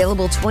visits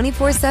available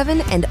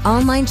 24/7 and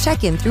online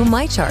check-in through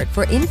MyChart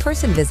for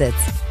in-person visits.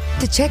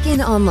 To check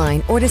in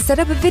online or to set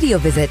up a video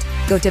visit,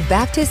 go to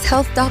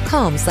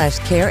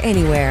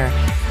baptisthealth.com/careanywhere.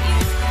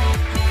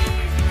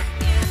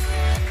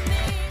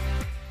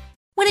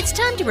 When it's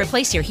time to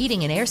replace your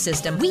heating and air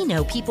system, we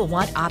know people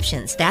want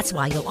options. That's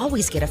why you'll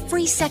always get a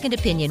free second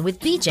opinion with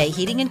BJ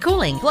Heating and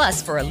Cooling.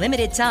 Plus, for a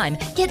limited time,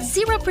 get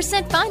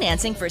 0%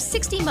 financing for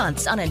 60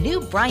 months on a new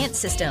Bryant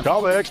system.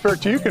 Call the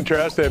experts you can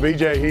trust at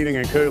BJ Heating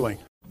and Cooling.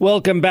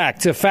 Welcome back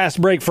to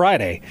Fast Break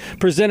Friday,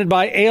 presented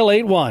by Ale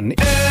 81.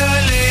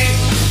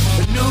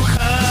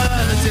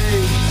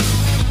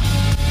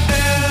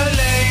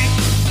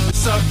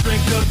 Soft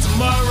drink of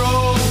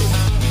tomorrow.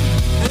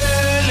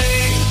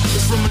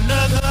 From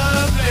another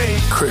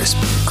place. Crisp,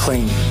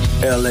 clean,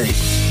 LA.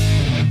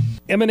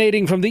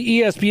 Emanating from the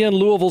ESPN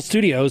Louisville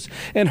studios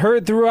and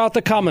heard throughout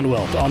the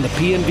Commonwealth on the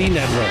PNB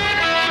network.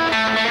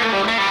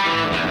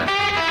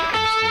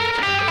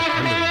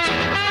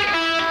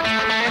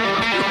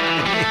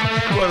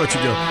 Boy, what you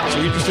do? So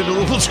you just did a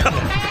little job.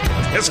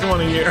 Ask him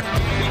on a year.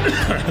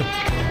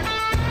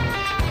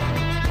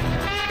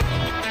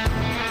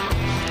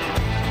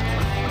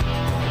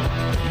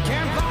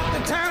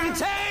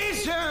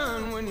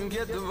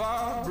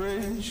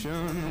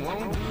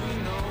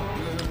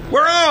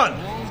 We're on.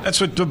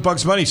 That's what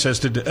Bugs Bunny says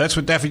to. That's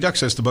what Daffy Duck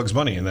says to Bugs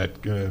Bunny. In that,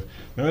 remember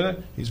that?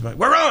 He's like,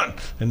 "We're on,"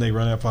 and they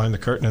run out behind the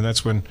curtain, and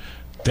that's when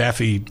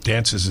Daffy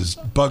dances as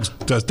Bugs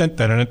does, dun,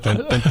 dun, dun, dun,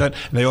 dun, dun, and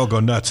they all go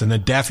nuts. And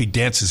then Daffy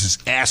dances his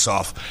ass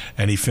off,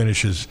 and he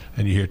finishes,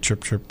 and you hear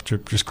chirp, chirp,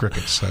 chirp, just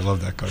crickets. I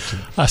love that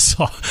cartoon. I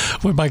saw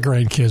when my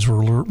grandkids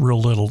were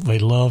real little, they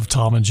love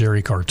Tom and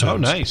Jerry cartoons. Oh,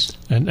 nice.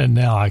 And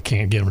now I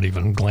can't get them to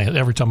even glance.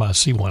 Every time I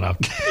see one, I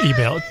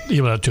email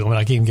it to them, and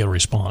I can't even get a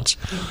response.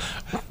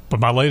 But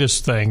my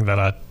latest thing that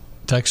I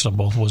texted them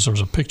both was there was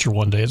a picture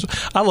one day.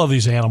 I love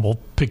these animal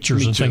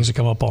pictures and things that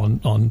come up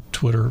on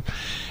Twitter.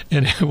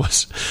 And it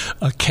was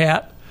a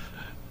cat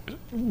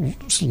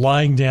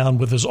lying down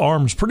with his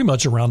arms pretty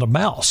much around a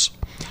mouse.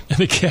 And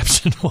the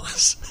caption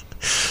was,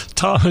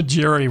 Tom and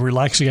Jerry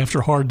relaxing after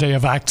a hard day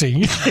of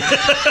acting.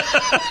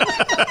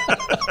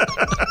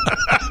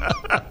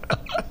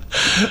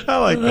 I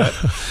like that.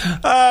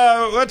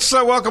 Let's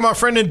welcome our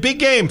friend in Big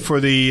Game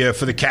for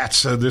the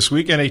Cats this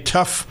week, and a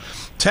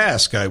tough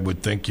task, I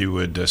would think you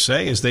would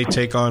say, as they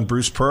take on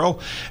Bruce Pearl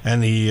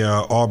and the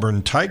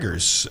Auburn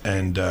Tigers.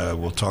 And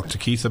we'll talk to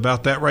Keith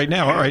about that right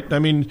now. All right. I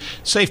mean,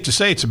 safe to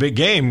say it's a big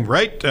game,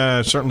 right?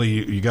 Certainly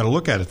you got to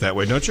look at it that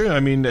way, don't you? I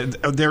mean,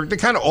 they're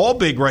kind of all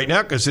big right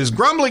now because there's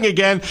grumbling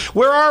again.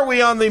 Where are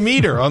we on the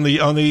meter? On the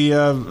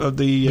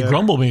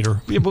grumble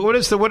meter. Yeah,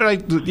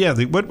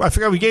 but I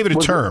forgot we gave it a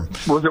term.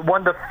 Was it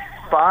 1 to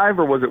 5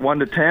 or was it 1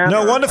 to 10?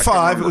 No, 1 to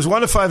 5. It was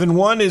 1 to 5, and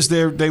 1 is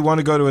they want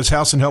to go to his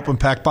house and help him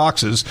pack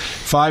boxes.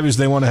 5 is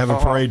they want to have a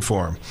parade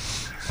for him.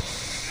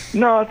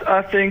 No,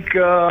 I think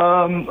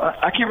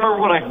I can't remember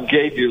what I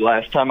gave you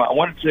last time. I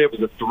wanted to say it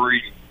was a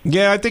 3.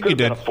 Yeah, I think you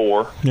did. A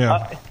 4.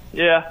 Yeah.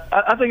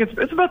 I think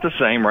it's about the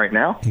same right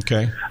now.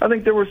 Okay. I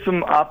think there was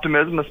some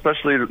optimism,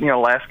 especially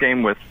last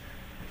game with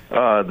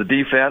The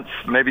defense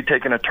maybe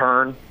taking a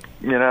turn,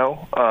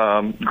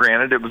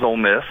 granted it was Ole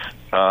Miss,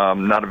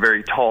 not a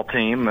very tall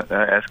team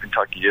as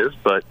Kentucky is,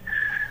 but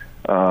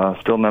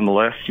still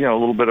nonetheless, a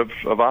little bit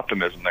of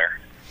optimism there.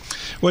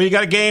 Well, you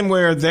got a game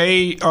where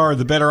they are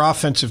the better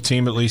offensive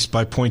team, at least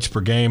by points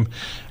per game,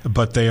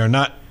 but they are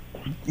not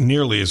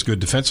nearly as good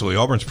defensively.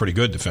 Auburn's pretty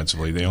good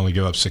defensively. They only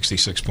give up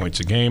 66 points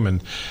a game,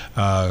 and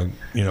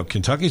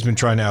Kentucky's been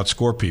trying to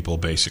outscore people,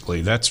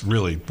 basically. That's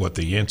really what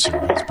the answer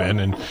has been,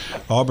 and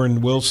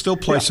Auburn will still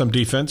play some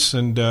defense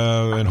and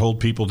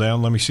hold people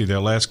down. Let me see. Their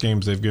last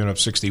games, they've given up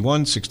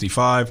 61,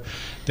 65.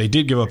 They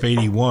did give up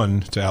 81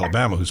 to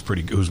Alabama,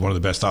 who's one of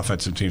the best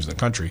offensive teams in the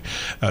country,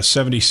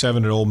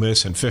 77 at Ole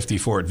Miss, and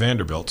 54 at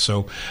Vanderbilt.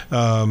 So,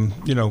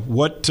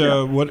 what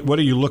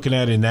are you looking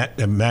at in that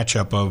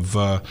matchup of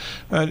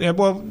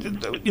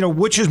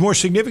which is more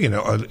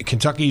significant,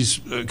 Kentucky's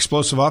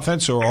explosive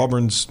offense or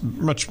Auburn's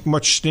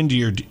much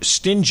stingier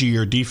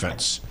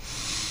defense?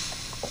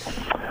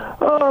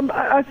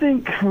 I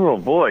think, oh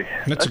boy,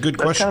 that's a good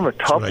question. That's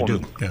kind of a tough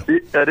one.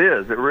 Yeah. It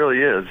is. It really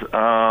is.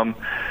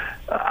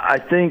 I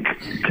think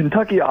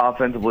Kentucky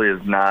offensively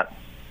has not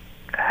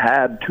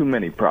had too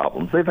many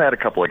problems. They've had a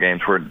couple of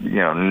games where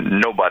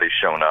nobody's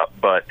shown up,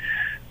 but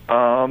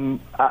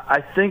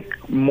I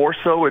think more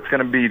so it's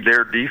going to be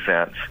their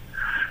defense.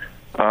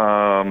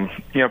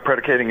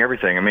 Predicating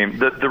everything. I mean,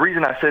 the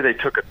reason I say they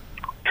took a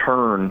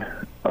turn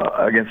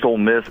against Ole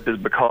Miss is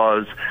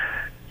because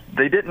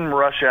they didn't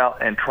rush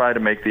out and try to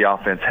make the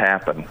offense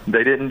happen.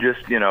 They didn't just,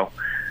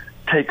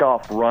 take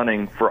off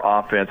running for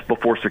offense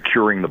before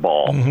securing the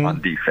ball on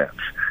defense.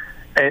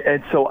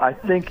 And so I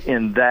think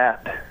in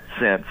that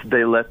sense,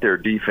 they let their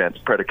defense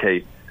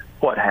predicate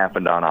what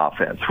happened on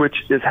offense, which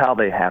is how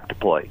they have to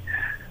play.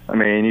 I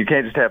mean, you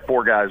can't just have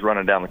four guys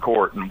running down the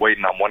court and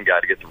waiting on one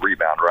guy to get the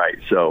rebound, right?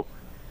 So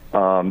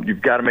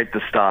you've got to make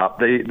the stop.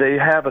 They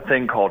have a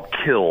thing called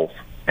kills,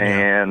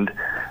 and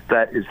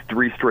that is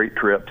 3 straight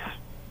trips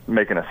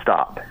making a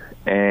stop.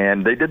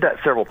 And they did that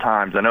several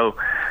times. I know,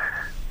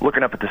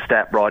 looking up at the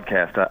stat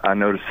broadcast, I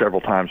noticed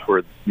several times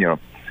where,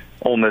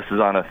 Ole Miss is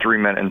on a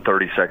 3-minute and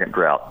 30-second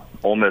drought.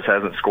 Ole Miss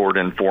hasn't scored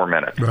in 4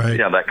 minutes. Right.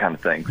 That kind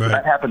of thing. Right.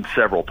 That happened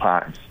several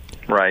times.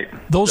 Right.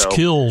 Those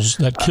kills,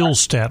 that kill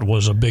stat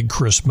was a big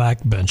Chris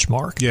Mack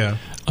benchmark. Yeah.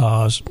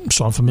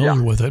 So I'm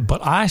familiar with it.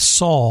 But I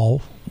saw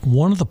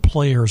one of the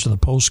players in the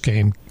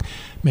postgame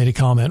made a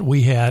comment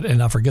we had,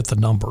 and I forget the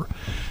number,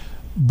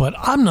 but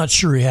I'm not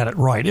sure he had it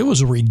right. It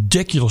was a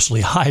ridiculously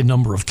high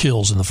number of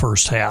kills in the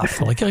first half.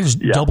 Like it was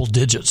double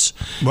digits.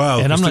 Wow.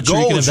 And I'm not sure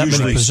you can have that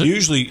many positions.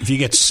 Usually if you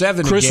get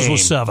 7 Chris a game,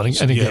 was 7 in a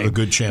game. You have a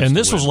good chance. And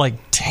this was like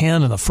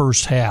 10 in the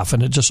first half,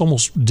 and it just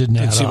almost didn't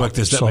add up. It seemed like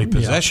there's that many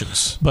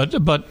possessions. Yeah.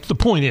 But the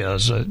point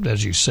is,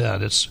 as you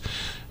said, it's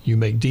you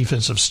make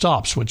defensive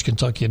stops, which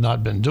Kentucky had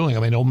not been doing.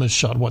 I mean, Ole Miss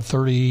shot,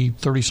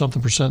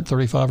 30-something percent,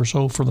 35 or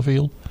so from the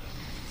field?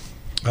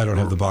 I don't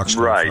have the box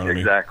score in front of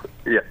me. Exactly.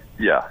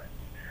 Yeah.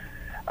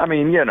 I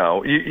mean,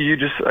 you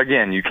just,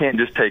 again, you can't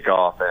just take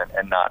off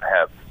and not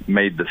have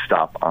made the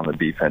stop on the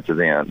defensive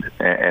end.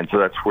 And so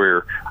that's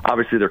where,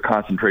 obviously, their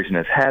concentration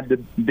has had to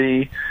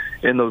be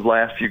in those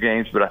last few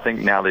games, but I think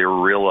now they're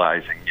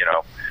realizing,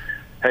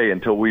 hey,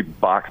 until we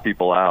box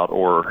people out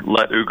or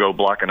let Ugo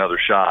block another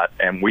shot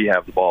and we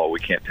have the ball, we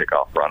can't take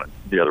off running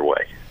the other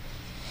way.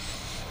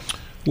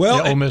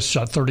 Well, Ole Miss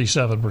shot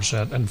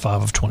 37% and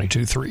 5 of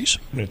 22 threes.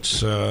 We've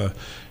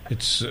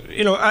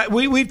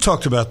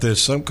talked about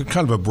this. Kind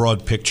of a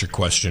broad picture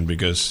question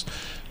because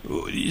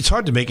it's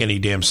hard to make any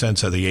damn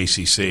sense of the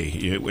ACC.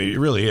 It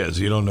really is.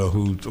 You don't know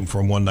who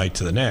from one night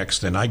to the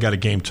next. And I got a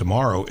game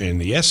tomorrow in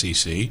the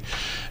SEC,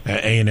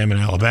 A&M and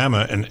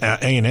Alabama, and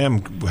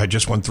A&M had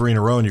just won 3 in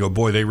a row. And you go,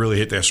 boy, they really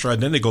hit their stride.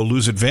 And then they go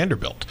lose at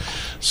Vanderbilt.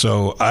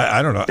 So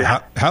I don't know.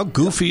 Yeah. How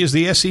goofy is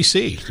the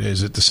SEC?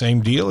 Is it the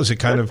same deal? Is it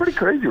kind of pretty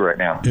crazy right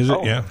now? Is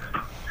it? Yeah.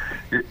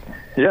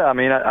 Yeah. I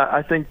mean,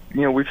 I think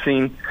we've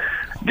seen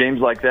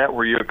games like that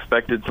where you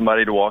expected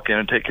somebody to walk in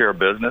and take care of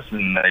business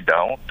and they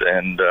don't,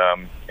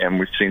 and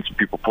we've seen some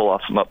people pull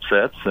off some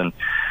upsets, and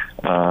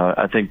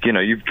I think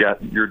you've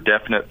got your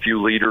definite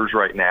few leaders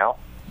right now,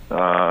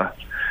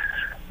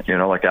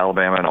 like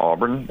Alabama and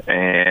Auburn,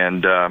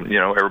 and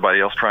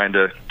everybody else trying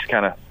to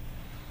kind of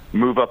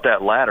move up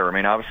that ladder. I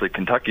mean, obviously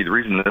Kentucky, the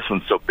reason this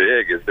one's so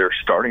big is they're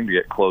starting to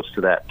get close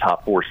to that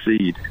top 4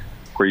 seed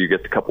where you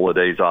get the couple of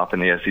days off in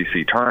the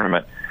SEC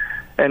tournament.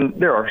 And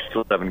there are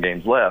still 7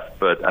 games left,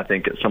 but I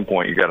think at some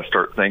point you got to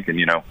start thinking,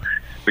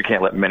 we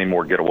can't let many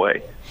more get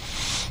away.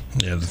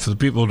 Yeah, for the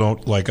people who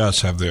don't, like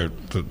us, have their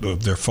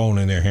phone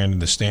in their hand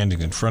and the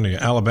standings in front of you.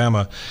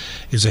 Alabama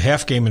is a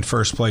half game in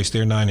first place.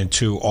 They're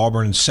 9-2.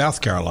 Auburn and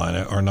South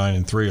Carolina are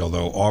 9-3.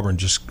 Although Auburn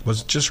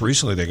just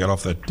recently they got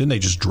off that. Didn't they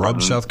just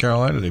drub South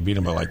Carolina? They beat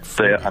them by like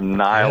 40. They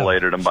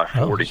annihilated them by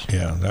 40.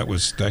 Yeah,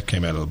 that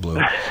came out of the blue.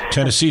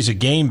 Tennessee's a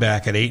game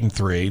back at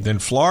 8-3. Then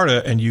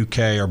Florida and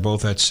UK are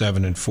both at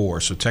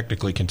 7-4. So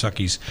technically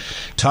Kentucky's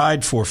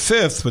tied for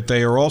 5th, but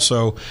they are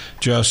also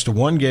just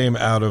 1 game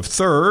out of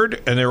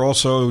 3rd, and they're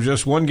also also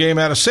just one game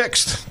out of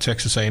sixth.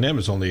 Texas A&M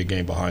is only a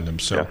game behind them.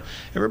 So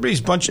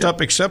everybody's bunched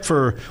up except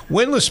for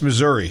winless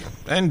Missouri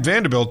and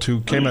Vanderbilt,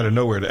 who came out of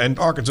nowhere, and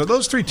Arkansas.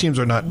 Those three teams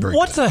are not very good.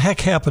 What the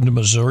heck happened to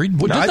Missouri?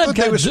 I thought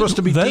they were supposed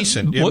to be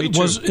decent. Yeah,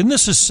 and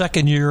this is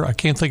second year. I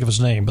can't think of his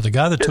name, but the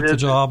guy that took the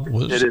job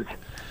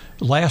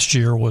last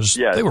year was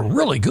they were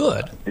really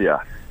good.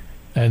 Yeah.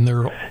 And they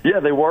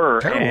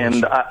were.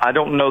 And I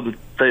don't know that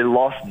they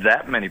lost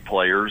that many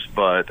players,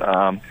 but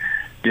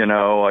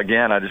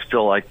again, I just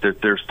feel like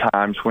that there's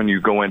times when you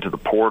go into the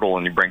portal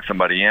and you bring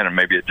somebody in and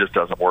maybe it just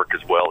doesn't work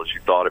as well as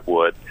you thought it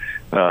would.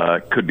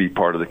 Could be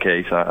part of the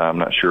case. I'm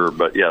not sure,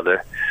 but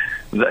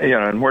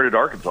and where did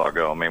Arkansas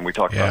go? I mean, we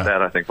talked about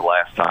that I think the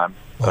last time.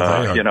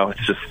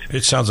 It's just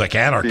it sounds like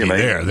anarchy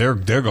there.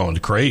 They're going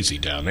crazy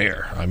down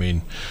there. I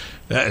mean,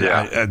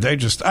 they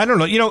just I don't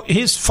know.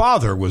 His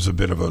father was a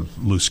bit of a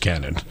loose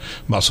cannon,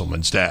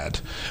 Musselman's dad.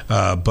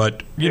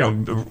 But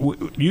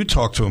you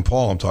talked to him,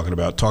 Paul. I'm talking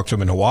about talked to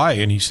him in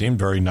Hawaii, and he seemed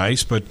very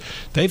nice. But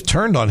they've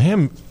turned on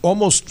him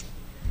almost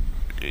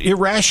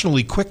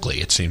irrationally quickly.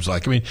 It seems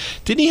like. I mean,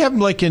 didn't he have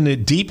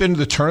him deep into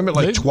the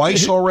tournament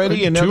twice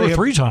already, and two or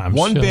three times?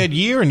 One bad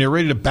year, and they're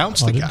ready to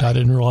bounce the guy. I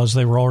didn't realize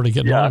they were already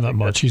getting on that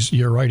much.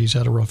 You're right. He's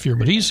had a rough year,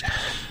 but he's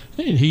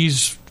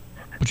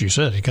what you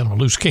said. He's kind of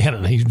a loose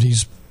cannon.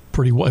 He's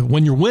pretty.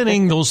 When you're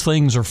winning, those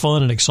things are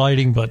fun and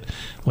exciting, but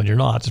when you're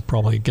not, it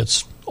probably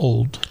gets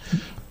old.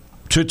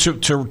 To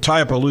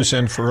tie up a loose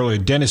end for earlier,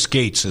 Dennis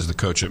Gates is the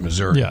coach at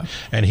Missouri,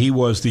 and he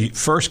was the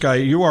first guy.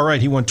 You are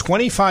right. He won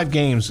 25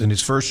 games in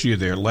his first year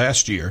there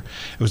last year.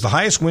 It was the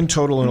highest win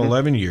total in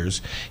 11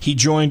 years. He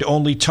joined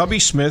only Tubby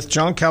Smith,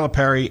 John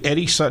Calipari,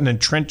 Eddie Sutton,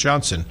 and Trent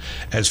Johnson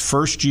as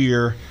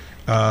first-year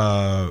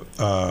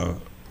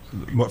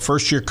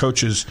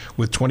coaches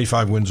with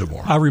 25 wins or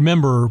more. I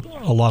remember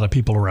a lot of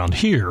people around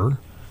here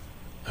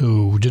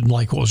who didn't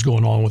like what was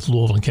going on with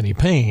Louisville and Kenny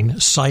Payne,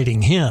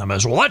 citing him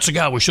as, well, that's the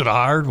guy we should have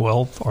hired.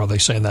 Well, are they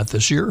saying that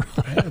this year?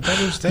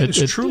 That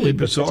is truly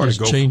bizarre.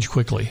 It changed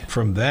quickly.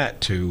 From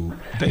that to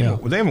they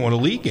haven't won a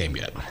league game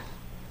yet.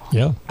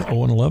 Yeah,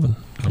 0-11.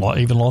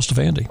 Even lost to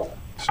Vandy.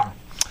 So,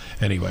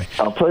 anyway.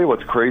 I'll tell you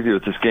what's crazy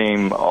with this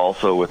game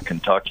also with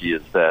Kentucky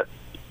is that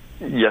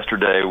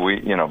yesterday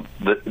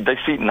they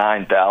seat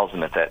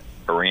 9,000 at that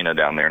arena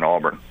down there in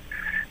Auburn.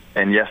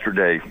 And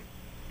yesterday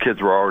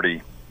kids were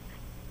already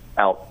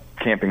out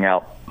camping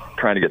out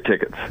trying to get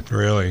tickets.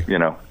 Really?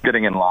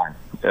 Getting in line.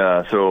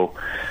 So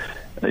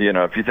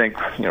if you think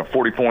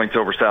 40 points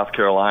over South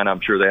Carolina,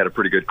 I'm sure they had a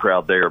pretty good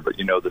crowd there, but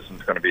this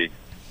one's going to be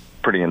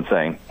pretty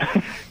insane.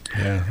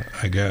 Yeah,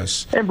 I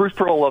guess. And Bruce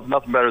Pearl loves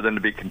nothing better than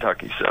to beat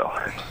Kentucky, so.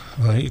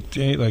 Well,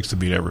 he likes to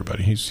beat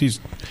everybody. He's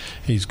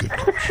good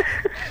coach.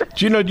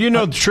 Do you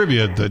know the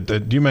trivia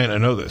that you may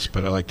not know this,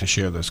 but I like to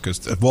share this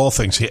because of all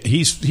things,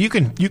 you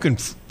can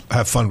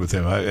have fun with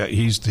him.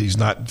 He's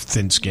not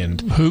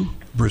thin-skinned. Who?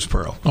 Bruce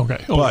Pearl.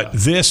 Okay. But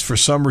this, for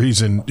some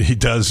reason, he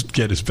does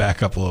get his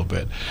back up a little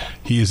bit.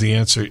 He is the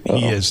answer.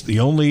 He is the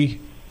only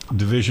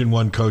Division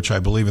I coach, I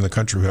believe, in the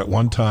country who at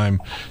one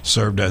time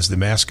served as the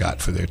mascot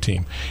for their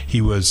team.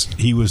 He was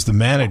the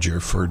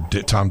manager for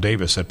Tom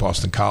Davis at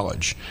Boston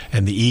College,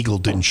 and the Eagle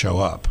didn't show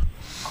up.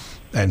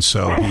 And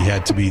so he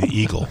had to be the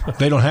Eagle.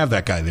 They don't have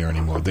that guy there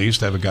anymore. They used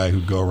to have a guy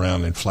who'd go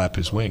around and flap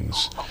his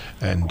wings.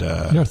 And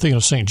you're not thinking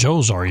of St.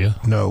 Joe's, are you?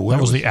 No,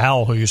 that was the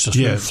owl who used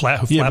to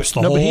flaps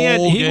the whole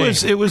game.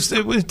 It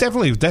was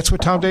definitely that's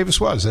what Tom Davis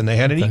was, and they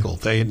had an eagle.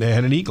 They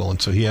had an eagle, and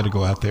so he had to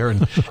go out there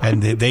and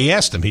they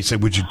asked him. He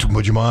said, "Would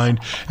you mind?"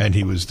 And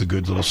he was the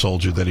good little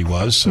soldier that he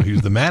was. So he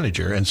was the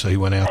manager, and so he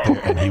went out there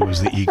and he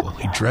was the Eagle.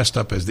 He dressed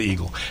up as the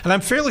Eagle, and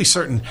I'm fairly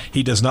certain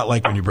he does not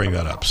like when you bring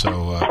that up.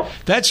 So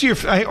that's your.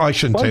 I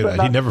shouldn't say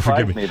that. He'd never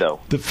forgive me.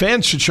 The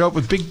fans should show up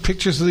with big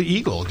pictures of the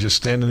Eagle, just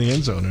stand in the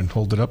end zone and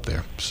hold it up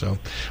there. So,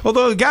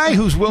 although the guy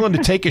who's willing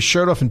to take his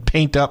shirt off and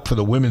paint up for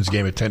the women's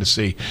game at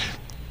Tennessee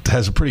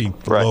has a pretty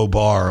low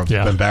bar of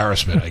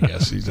embarrassment, I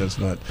guess. He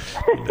doesn't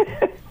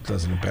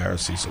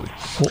embarrass easily.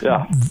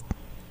 Yeah,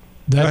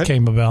 that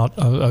came about.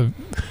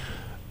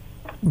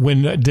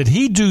 When did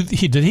he do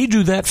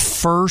that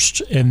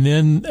first, and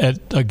then at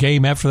a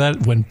game after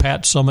that when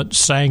Pat Summitt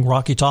sang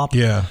Rocky Top?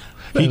 Yeah.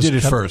 He did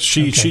it first.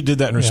 She did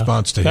that in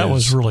response to his. That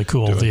was really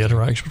cool, the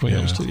interaction between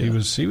those two.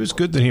 He was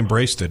good that he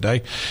embraced it.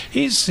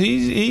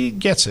 He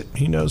gets it.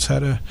 He knows how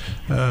to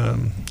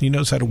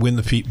win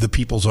the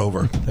people's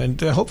over,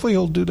 and hopefully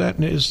he'll do that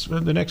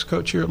in the next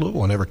coach here at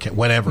Louisville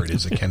whenever it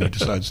is that Kenny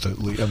decides to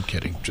leave. I'm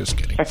kidding, just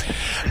kidding.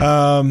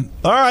 All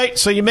right,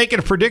 so you making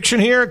a prediction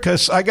here?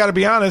 Because I got to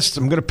be honest,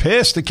 I'm going to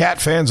piss the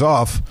Cat fans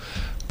off.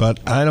 But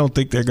I don't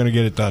think they're going to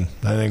get it done.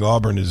 I think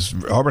Auburn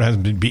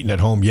hasn't been beaten at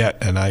home yet,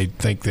 and I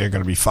think they're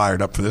going to be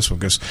fired up for this one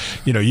because,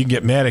 you can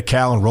get mad at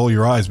Cal and roll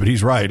your eyes, but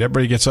he's right.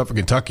 Everybody gets up for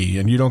Kentucky,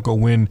 and you don't go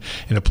win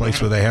in a place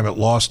where they haven't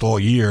lost all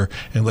year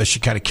unless you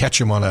kind of catch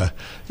them on a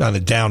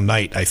down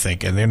night, I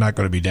think, and they're not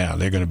going to be down.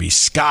 They're going to be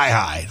sky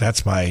high.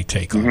 That's my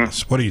take on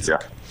this. What do you think?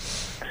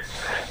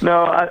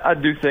 No, I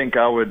do think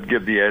I would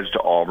give the edge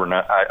to Auburn.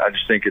 I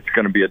just think it's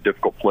going to be a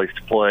difficult place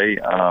to play.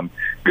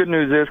 Good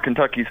news is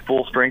Kentucky's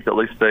full strength, at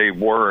least they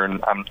were,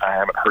 and I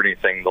haven't heard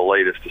anything the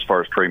latest as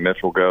far as Trey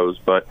Mitchell goes.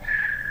 But,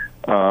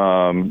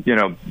 being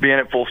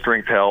at full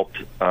strength helped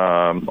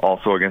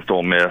also against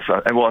Ole Miss.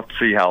 And we'll have to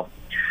see how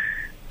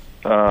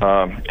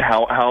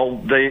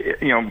they,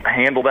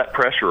 handle that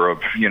pressure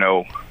of,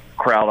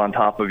 crowd on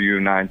top of you,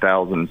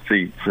 9,000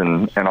 seats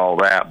and all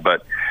that.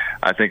 But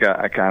I think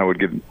I kind of would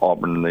give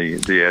Auburn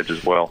the edge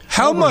as well.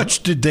 How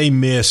much did they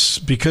miss?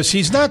 Because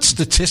he's not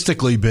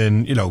statistically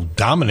been,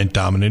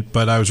 dominant,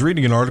 but I was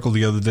reading an article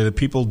the other day that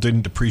people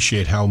didn't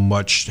appreciate how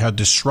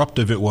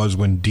disruptive it was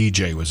when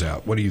DJ was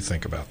out. What do you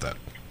think about that?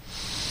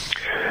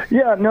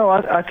 Yeah, no,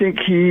 I think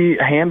he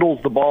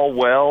handles the ball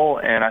well,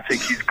 and I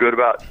think he's good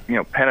about,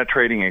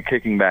 penetrating and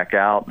kicking back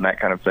out and that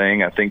kind of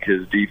thing. I think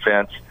his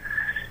defense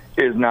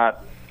is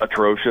not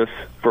atrocious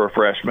for a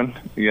freshman,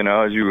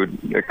 as you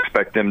would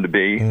expect them to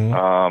be.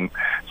 Mm-hmm.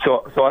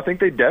 So I think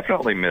they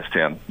definitely missed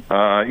him.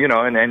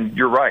 And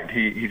you're right.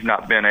 He's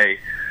not been a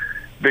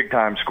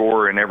big-time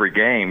scorer in every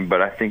game,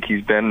 but I think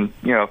he's been,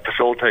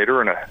 facilitator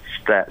and a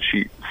stat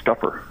sheet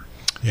stuffer.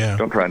 Yeah.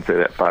 Don't try and say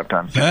that 5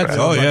 times.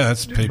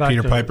 That's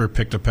Peter Piper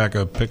picked a pack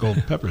of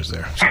pickled peppers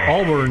there. So.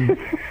 Auburn,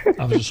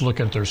 I was just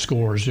looking at their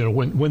scores.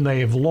 When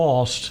they have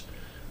lost,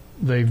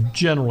 they've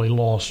generally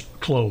lost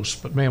close,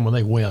 but man, when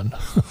they win,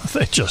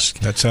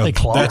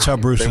 that's how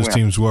Bruce's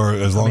teams were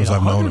as long as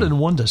I've known them.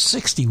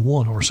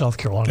 101-61 over South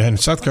Carolina, and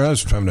South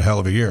Carolina's having a hell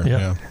of a year.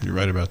 Yeah, you're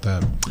right about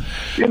that.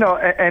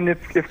 And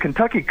if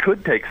Kentucky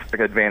could take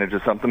advantage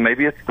of something,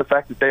 maybe it's the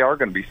fact that they are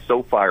going to be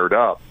so fired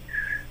up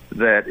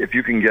that if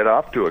you can get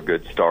off to a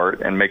good start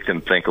and make them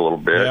think a little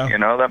bit,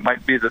 that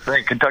might be the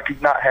thing.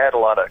 Kentucky's not had a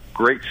lot of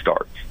great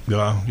starts.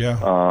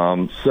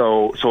 Yeah.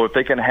 So if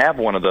they can have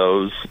one of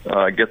those,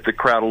 get the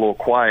crowd a little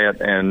quiet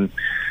and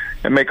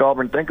make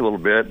Auburn think a little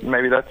bit,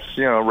 maybe that's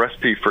a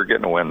recipe for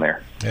getting a win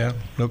there. Yeah.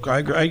 Look, I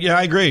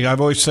agree.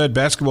 I've always said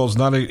basketball is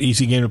not an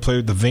easy game to play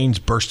with the veins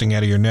bursting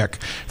out of your neck.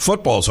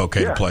 Football's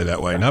okay to play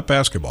that way, not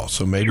basketball.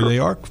 So maybe they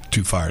are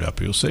too fired up.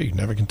 You'll see.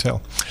 Never can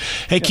tell.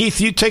 Hey, Keith,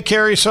 you take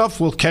care of yourself.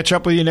 We'll catch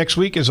up with you next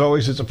week. As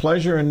always, it's a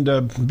pleasure,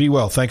 and be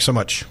well. Thanks so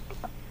much.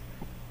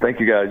 Thank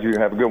you, guys. You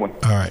have a good one.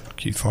 All right.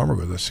 Keith Farmer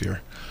with us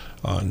here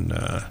on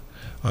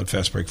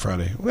Fast Break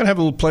Friday. We're going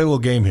to play a little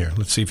game here.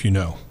 Let's see if you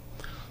know.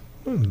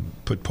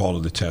 Put Paul to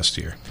the test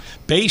here.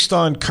 Based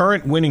on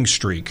current winning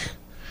streak,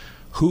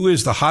 who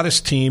is the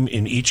hottest team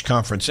in each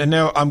conference? And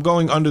now I'm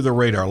going under the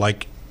radar.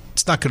 Like,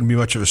 it's not going to be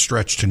much of a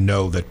stretch to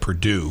know that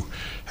Purdue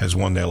has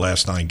won their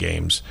last 9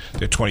 games.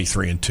 They're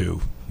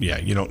 23-2. Yeah,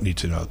 you don't need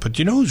to know. But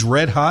do you know who's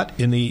red hot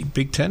in the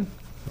Big Ten?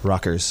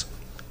 Rutgers.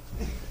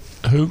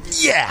 Who?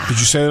 Yeah. Did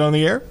you say that on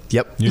the air?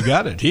 Yep. You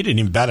got it. He didn't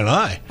even bat an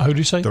eye. Who did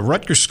you say? The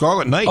Rutgers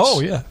Scarlet Knights.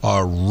 Oh, yeah.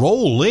 Are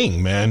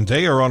rolling, man.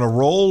 They are on a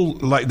roll.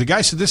 Like the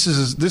guy said, this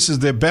is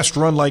their best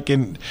run like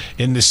in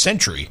this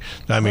century.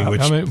 I mean,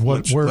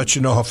 lets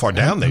you know how far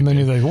down they've been.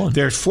 How many they've won?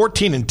 They're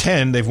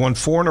 14-10. They've won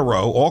 4 in a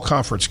row, all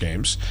conference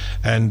games,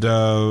 and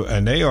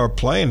they are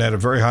playing at a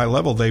very high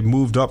level. They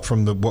moved up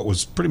from what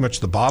was pretty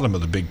much the bottom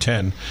of the Big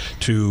Ten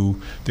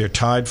to they're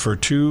tied for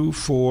 2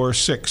 for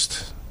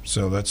 6th.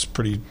 So that's a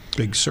pretty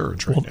big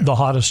surge right now. The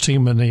hottest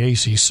team in the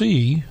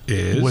ACC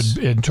is,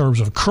 in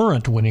terms of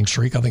current winning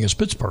streak, I think it's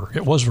Pittsburgh.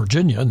 It was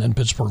Virginia, and then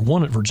Pittsburgh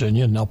won at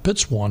Virginia, and now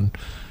Pitt's won,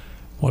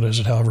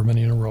 however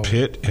many in a row.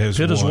 Pitt has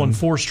won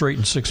 4 straight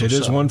and 6 Pitt of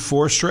 7. has won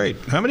 4 straight.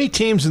 How many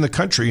teams in the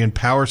country in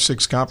Power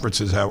 6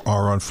 conferences are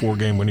on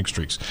 4-game winning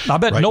streaks? I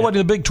bet nobody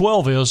in the Big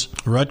 12 is.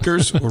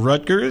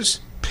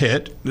 Rutgers,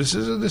 Pitt. This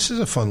is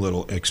a fun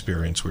little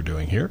experience we're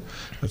doing here.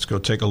 Let's go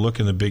take a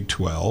look in the Big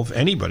 12.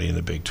 Anybody in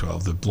the Big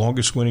 12. The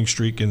longest winning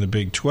streak in the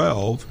Big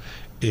 12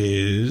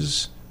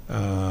 is...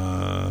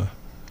 I'm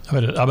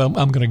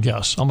going to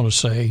guess. I'm going to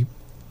say...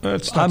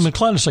 I'm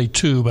inclined to say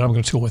 2, but I'm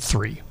going to go with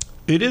 3.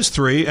 It is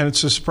 3, and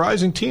it's a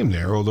surprising team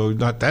there, although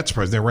not that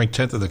surprising. They're ranked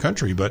 10th in the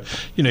country, but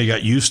you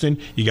got Houston,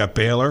 you got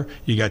Baylor,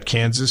 you got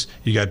Kansas,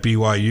 you got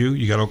BYU,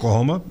 you got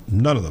Oklahoma.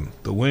 None of them.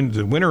 The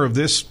winner of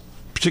this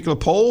particular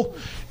poll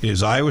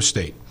is Iowa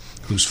State,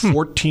 who's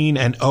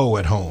 14-0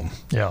 at home.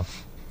 Yeah.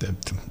 The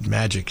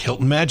Magic,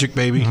 Hilton Magic,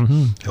 baby.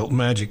 Mm-hmm. Hilton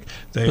Magic.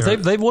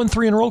 They've won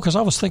 3 in a row because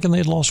I was thinking they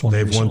had lost one.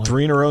 They've recently. won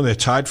 3 in a row. They're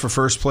tied for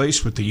first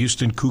place with the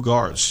Houston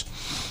Cougars.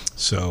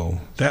 So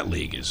that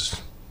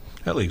league's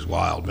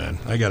wild, man.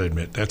 I got to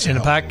admit, that's in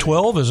the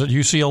Pac-12. Is it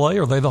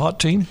UCLA? Are they the hot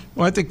team?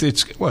 Well, I think the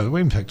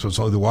Pac-12 is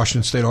only the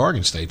Washington State,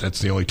 Oregon State. That's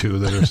the only 2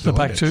 that are still the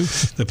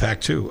Pac-2. The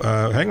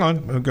Pac-2. Hang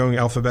on, I'm going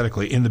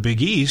alphabetically. In the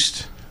Big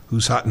East.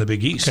 Who's hot in the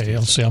Big East? Okay,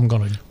 let's see. I'm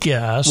going to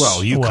guess.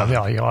 Well,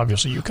 UConn. Yeah,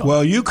 obviously UConn.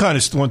 Well, UConn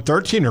has won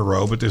 13 in a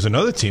row, but there's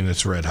another team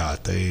that's red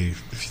hot. If you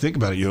think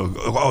about it, you'll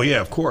go, oh,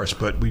 yeah, of course.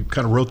 But we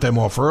kind of wrote them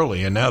off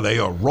early, and now they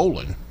are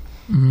rolling.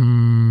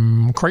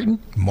 Creighton?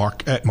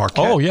 Marquette.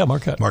 Oh, yeah,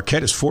 Marquette.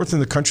 Marquette is 4th in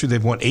the country.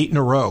 They've won 8 in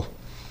a row.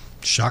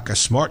 Shaka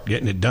Smart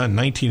getting it done,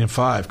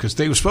 19-5, because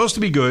they were supposed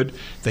to be good.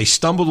 They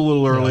stumbled a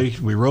little early.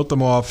 Yeah. We wrote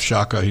them off.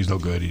 Shaka, he's no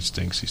good. He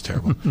stinks. He's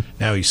terrible.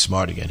 Now he's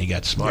smart again. He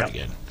got smart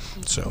again.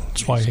 So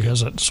that's why he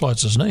has it. That's why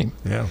it's his name.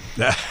 Yeah.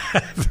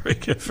 Very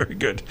good. Very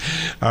good.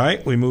 All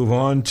right, we move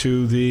on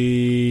to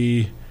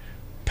the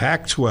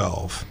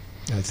Pac-12.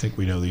 I think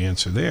we know the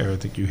answer there. I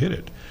think you hit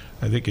it.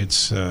 I think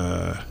it's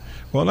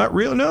well, not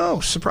real. No,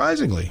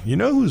 surprisingly, you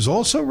know who's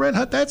also red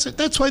hot.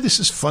 That's why this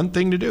is a fun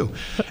thing to do.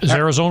 Has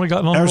Arizona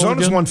gotten on?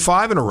 Arizona's won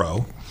 5 in a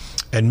row,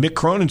 and Mick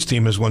Cronin's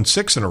team has won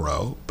 6 in a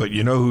row. But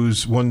you know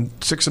who's won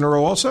 6 in a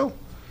row also?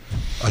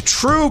 A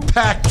true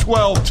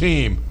Pac-12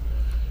 team,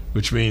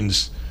 which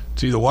means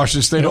it's either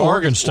Washington State or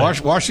Oregon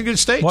State. Washington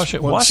State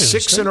won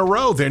 6 in a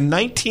row. They're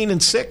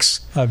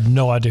 19-6. I have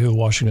no idea who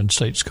Washington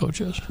State's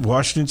coach is.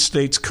 Washington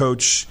State's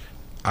coach,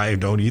 I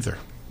don't either.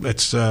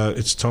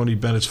 It's Tony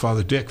Bennett's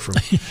father, Dick. From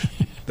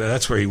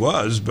that's where he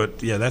was,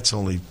 but yeah, that's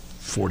only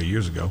 40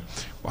 years ago.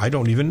 I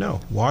don't even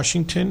know.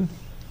 Washington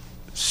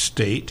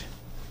State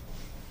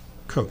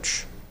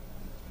coach.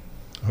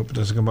 I hope it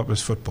doesn't come up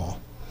as football.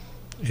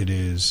 It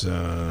is.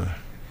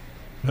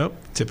 Nope,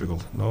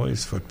 typical.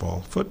 Always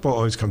football. Football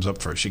always comes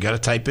up first. You got to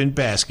type in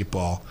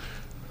basketball.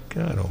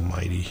 God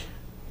almighty.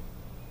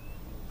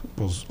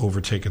 Football's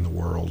overtaken the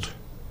world.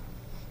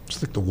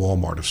 It's like the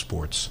Walmart of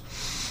sports.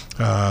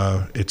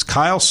 It's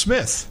Kyle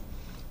Smith.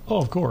 Oh,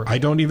 of course. I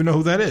don't even know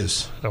who that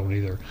is. I don't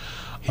either.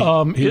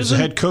 He was the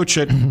head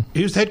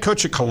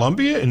coach at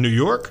Columbia in New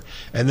York,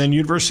 and then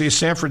University of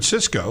San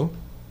Francisco.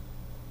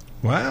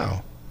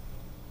 Wow.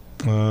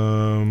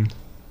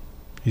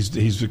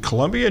 He's at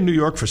Columbia and New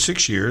York for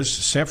 6 years,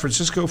 San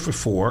Francisco for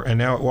 4, and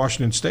now at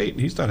Washington State.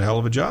 He's done a hell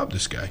of a job,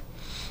 this guy.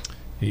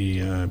 He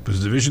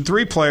was a Division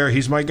III player.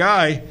 He's my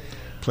guy.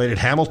 Played at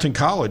Hamilton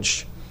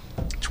College,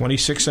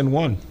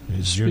 26-1.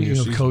 Speaking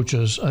of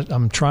coaches,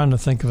 I'm trying to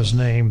think of his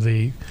name.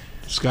 The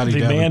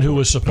man who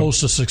was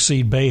supposed to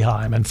succeed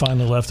Boeheim and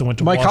finally left and went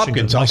to Washington.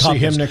 Hopkins. I'll see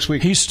him next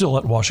week. He's still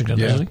at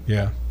Washington, isn't he?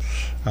 Yeah.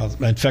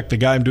 In fact, the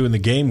guy I'm doing the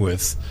game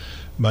with,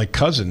 my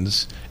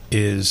cousins,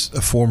 is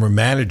a former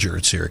manager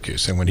at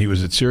Syracuse. And when he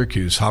was at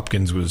Syracuse,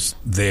 Hopkins was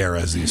there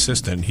as the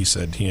assistant. He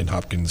said he and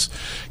Hopkins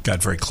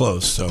got very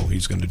close, so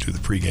he's going to do the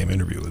pregame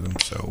interview with him.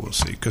 So we'll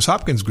see. Because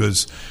Hopkins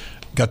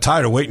got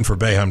tired of waiting for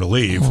Boeheim to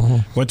leave,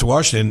 went to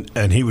Washington,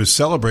 and he was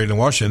celebrating in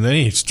Washington.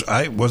 Then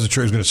I wasn't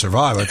sure he was going to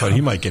survive. I thought he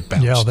might get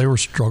bounced. Yeah, they were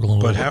struggling a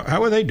little bit. But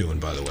how are they doing,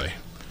 by the way?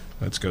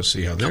 Let's go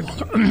see how they're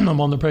doing.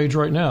 I'm on the page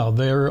right now.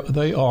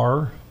 They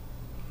are...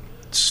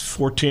 It's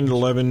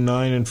 14-11,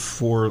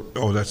 9-4.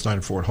 Oh, that's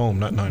 9-4 at home,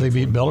 not 9-4. They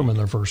beat Bellarmine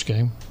their first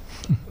game.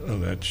 Oh,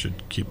 that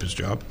should keep his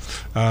job.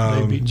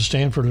 They beat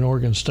Stanford and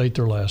Oregon State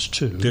their last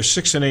 2. They're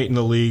 6-8 in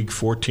the league,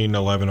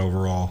 14-11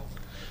 overall.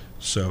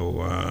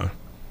 So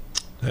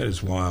that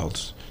is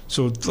wild.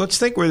 So let's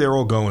think where they're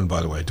all going.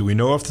 By the way, do we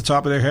know off the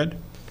top of their head?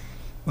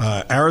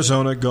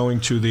 Arizona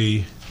going to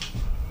the.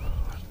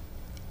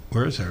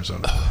 Where is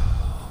Arizona?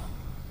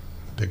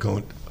 They're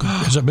going.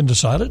 Has it been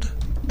decided?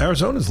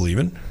 Arizona's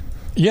leaving.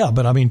 Yeah,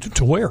 but I mean,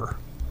 to where?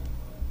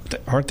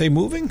 Aren't they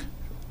moving?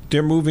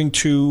 They're moving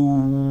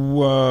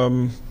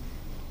to...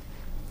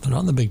 They're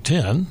not in the Big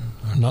Ten.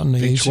 They're not in the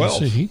Big ACC.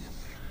 12.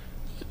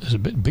 Is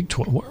it Big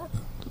 12? Where?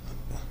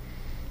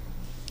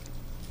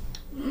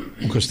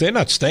 Because they're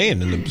not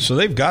staying in the... So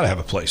they've got to have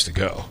a place to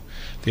go.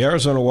 The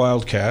Arizona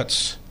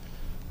Wildcats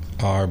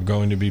are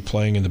going to be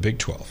playing in the Big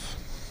 12.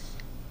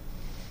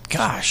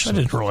 Gosh, I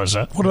didn't realize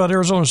that. What about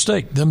Arizona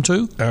State? Them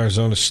too?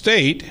 Arizona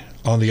State,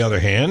 on the other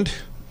hand...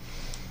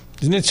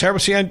 Isn't it terrible?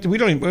 See, we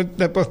don't even,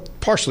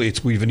 partially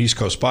we have an East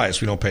Coast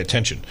bias. We don't pay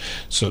attention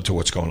to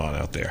what's going on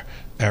out there.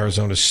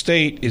 Arizona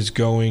State is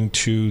going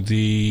to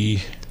the...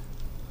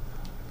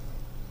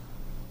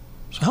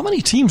 So how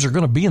many teams are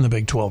going to be in the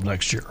Big 12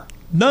 next year?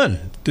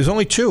 None. There's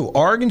only 2.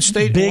 Oregon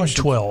State. Big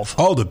 12.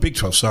 Oh, the Big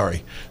 12,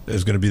 sorry.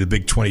 There's going to be the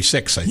Big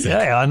 26, I think.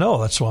 Yeah, I know.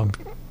 That's why I'm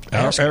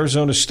asking.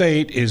 Arizona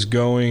State is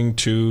going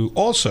to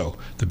also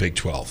the Big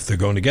 12. They're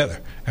going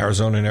together.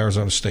 Arizona and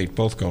Arizona State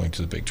both going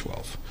to the Big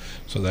 12.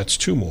 So that's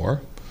 2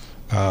 more.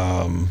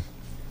 So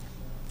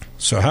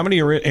how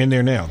many are in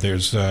there now?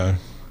 There's well,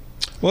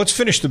 let's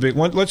finish the big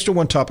one. Let's do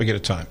one topic at a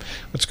time.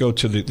 Let's go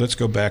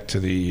back to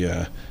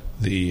the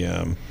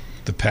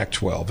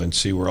Pac-12 and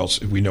see where else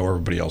we know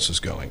everybody else is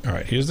going. All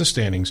right, here's the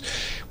standings.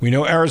 We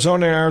know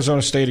Arizona and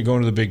Arizona State are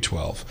going to the Big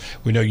 12.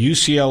 We know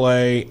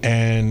UCLA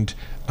and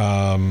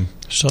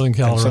Southern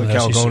Cal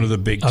going to the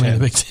Big 10. The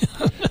Big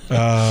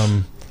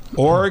 10.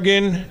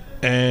 Oregon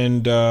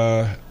and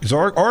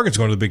Oregon's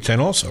going to the Big 10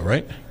 also,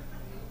 right?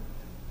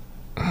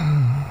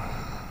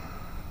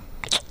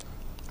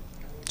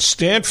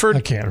 Stanford.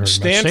 I can't remember.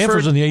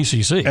 Stanford's in the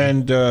ACC.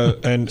 And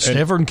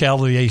Stanford and Cal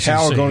to the ACC.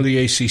 Cal are going to the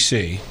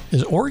ACC.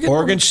 Is Oregon?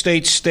 Oregon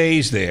State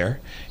stays there.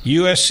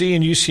 USC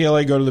and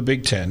UCLA go to the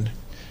Big 10.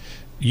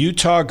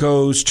 Utah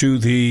goes to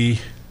the...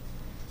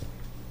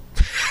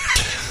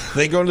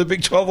 They go to the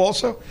Big 12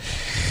 also?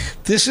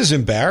 This is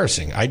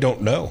embarrassing. I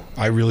don't know.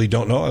 I really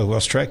don't know. I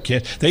lost track.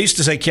 They used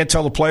to say can't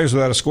tell the players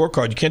without a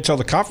scorecard. You can't tell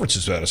the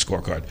conferences without a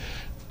scorecard.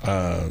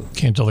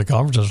 Can't tell the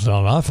conferences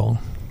without an iPhone.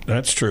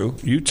 That's true.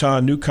 Utah,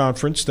 new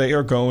conference. They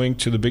are going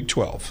to the Big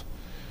 12.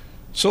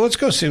 So let's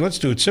go see. Let's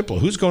do it simple.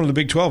 Who's going to the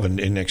Big 12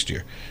 in next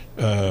year?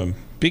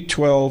 Big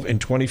 12 in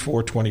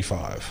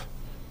 24-25.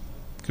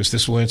 Because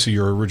this will answer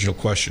your original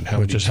question. How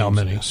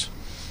many?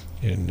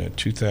 In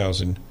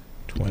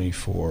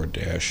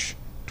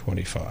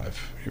 2024-25.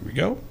 Here we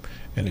go.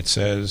 And it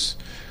says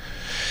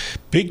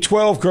Big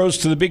 12 grows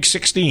to the Big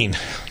 16.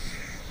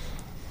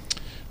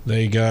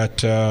 They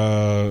got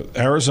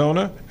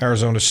Arizona,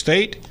 Arizona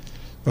State.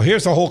 Well,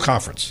 here's the whole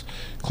conference,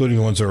 including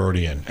the ones that are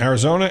already in.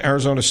 Arizona,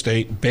 Arizona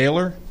State,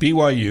 Baylor,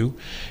 BYU,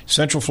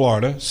 Central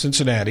Florida,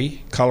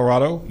 Cincinnati,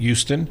 Colorado,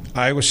 Houston,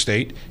 Iowa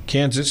State,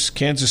 Kansas,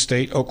 Kansas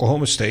State,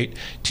 Oklahoma State,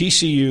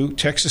 TCU,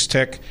 Texas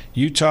Tech,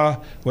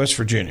 Utah, West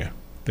Virginia.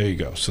 There you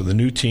go. So the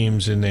new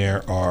teams in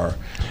there are...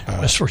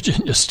 West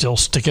Virginia's still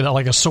sticking out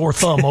like a sore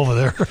thumb over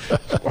there.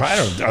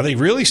 Well, are they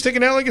really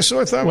sticking out like a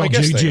sore thumb? Well, I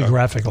guess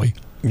geographically.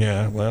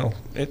 Yeah, well,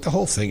 the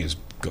whole thing is...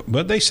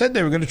 But they said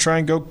they were going to try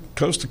and go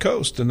coast to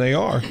coast, and they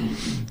are.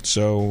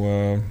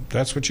 So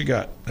that's what you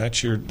got.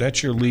 That's your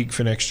league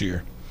for next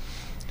year.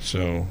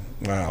 So,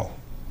 wow.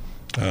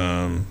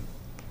 And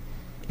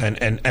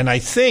I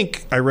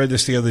think I read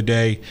this the other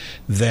day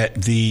that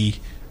the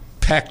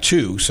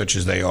Pac-2, such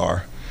as they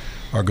are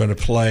going to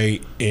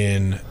play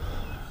in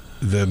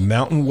the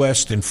Mountain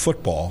West in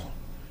football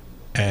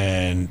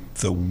and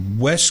the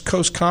West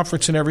Coast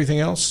Conference and everything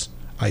else.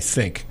 I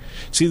think.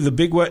 See, the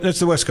Big West, that's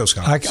the West Coast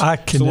Conference. I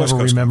can never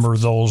remember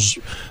those.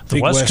 The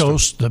Big West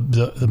Coast,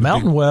 the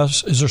Mountain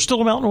West. Is there still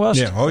a Mountain West?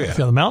 Yeah, oh yeah.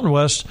 The Mountain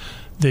West,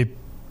 the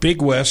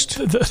Big West.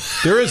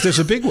 There's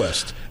a Big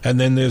West. And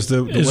then there's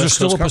the Is West there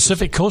still Coast a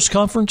Pacific Coast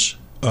Conference?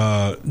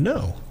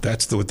 No,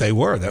 that's what they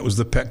were. That was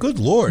the Good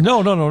Lord.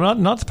 No,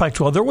 not the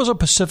Pac-12. There was a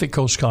Pacific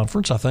Coast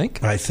Conference, I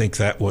think. I think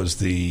that was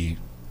the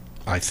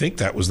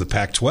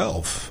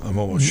Pac-12. I'm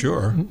almost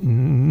sure.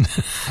 I'm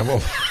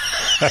almost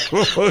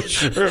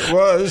sure it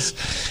was.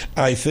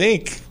 I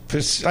think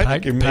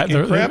you're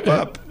making crap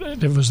up.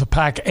 It was the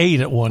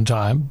Pac-8 at one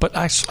time, but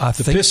I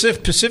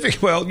think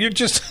Pacific. Well, you're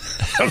just.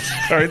 I'm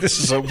sorry, this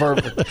is so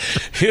perfect.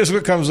 Here's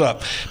what comes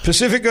up: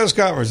 Pacific Coast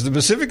Conference. The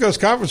Pacific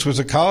Coast Conference was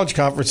a college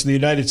conference in the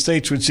United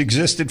States which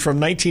existed from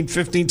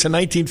 1915 to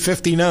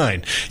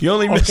 1959. You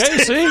only missed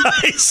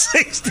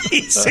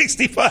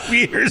 65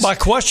 years. My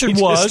question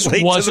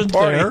wasn't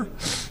there?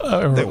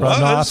 There was.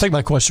 No, I think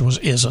my question was,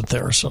 isn't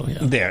there? So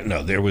yeah.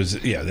 There was.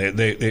 Yeah,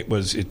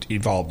 it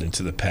evolved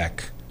into the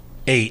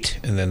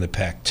Pac-8, and then the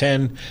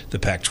Pac-10, the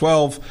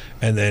Pac-12,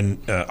 and then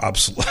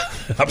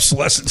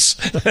obsolescence.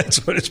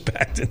 That's what it's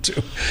backed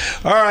into.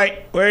 All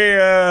right,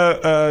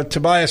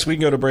 Tobias, we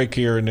can go to break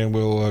here, and then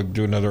we'll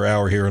do another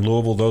hour here in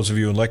Louisville. Those of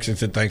you in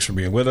Lexington, thanks for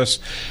being with us.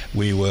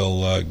 We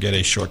will get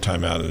a short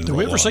time out. Did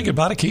we ever say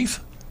goodbye to Keith?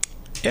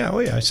 Yeah,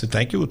 I said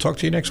thank you. We'll talk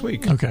to you next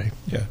week. Okay.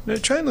 Yeah,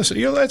 try and listen.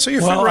 So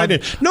you're right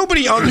in.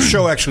 Nobody on the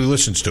show actually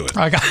listens to it.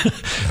 I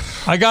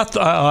got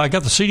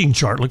the seating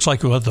chart. Looks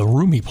like we have the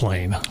roomy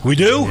plane. We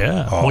do?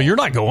 Yeah. Oh. Well, you're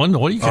not going.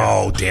 What do you care?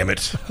 Oh, damn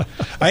it!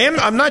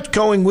 I'm not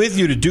going with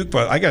you to Duke,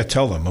 but I got to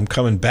tell them I'm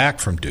coming back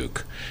from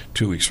Duke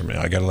 2 weeks from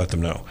now. I got to let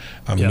them know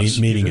I'm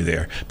meeting you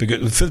there.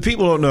 Because for the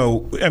people who don't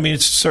know, I mean,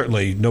 it's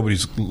certainly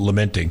nobody's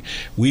lamenting.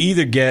 We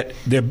either get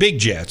they're big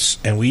jets,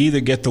 and we either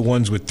get the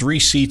ones with 3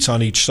 seats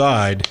on each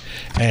side,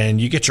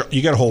 and you get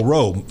a whole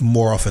row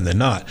more often than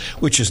not,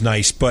 which is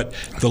nice. But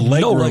the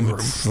leg room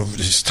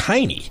is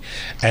tiny,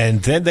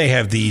 and then they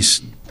have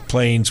these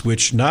planes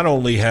which not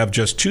only have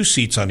just 2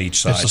 seats on each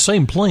side. It's the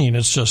same plane.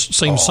 It's just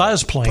same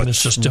size plane.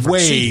 It's just different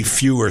way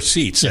fewer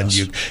seats. Yes. And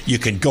you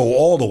can go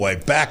all the way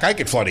back. I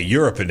could fly to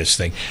Europe in this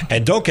thing.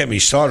 And don't get me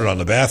started on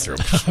the bathroom.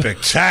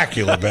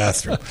 Spectacular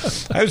bathroom.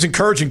 I was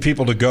encouraging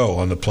people to go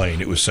on the plane.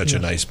 It was such a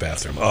nice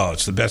bathroom. Oh,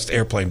 it's the best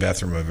airplane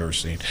bathroom I've ever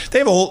seen. They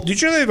have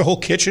did you know they have a whole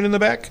kitchen in the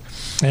back?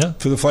 Yeah.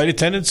 For the flight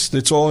attendants?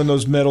 It's all in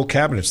those metal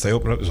cabinets. They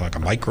open up. It's like a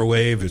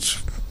microwave.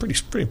 It's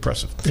pretty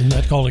impressive. Isn't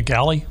that called a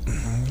galley?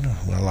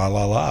 La.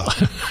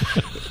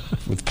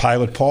 With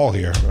Pilot Paul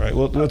here. All right,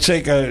 we'll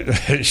take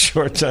a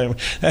short time.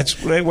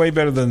 That's way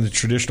better than the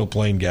traditional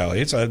plane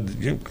galley. It's at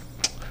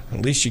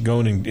least you're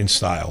going in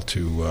style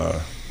to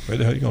where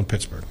the hell are you going?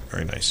 Pittsburgh.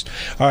 Very nice.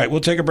 All right,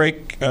 we'll take a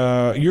break.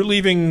 You're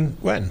leaving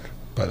when,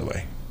 by the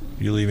way?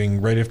 You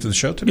leaving right after the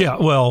show today? Yeah,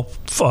 well,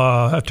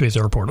 I have to be at the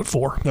airport at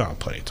 4. No,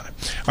 plenty of time.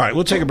 All right,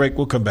 we'll take a break.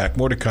 We'll come back.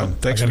 More to come.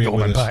 Thanks for being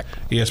with us.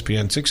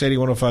 ESPN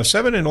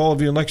 680-1057, and all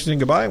of you in Lexington,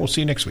 goodbye. We'll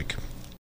see you next week.